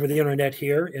over the internet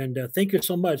here, and thank you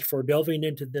so much for delving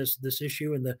into this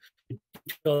issue and the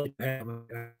detail you have.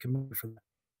 I commend you for that.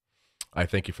 I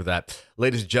thank you for that.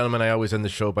 Ladies and gentlemen, I always end the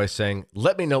show by saying,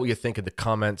 let me know what you think in the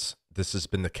comments. This has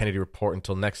been the Kennedy Report.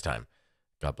 Until next time,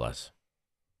 God bless.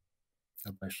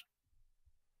 God bless.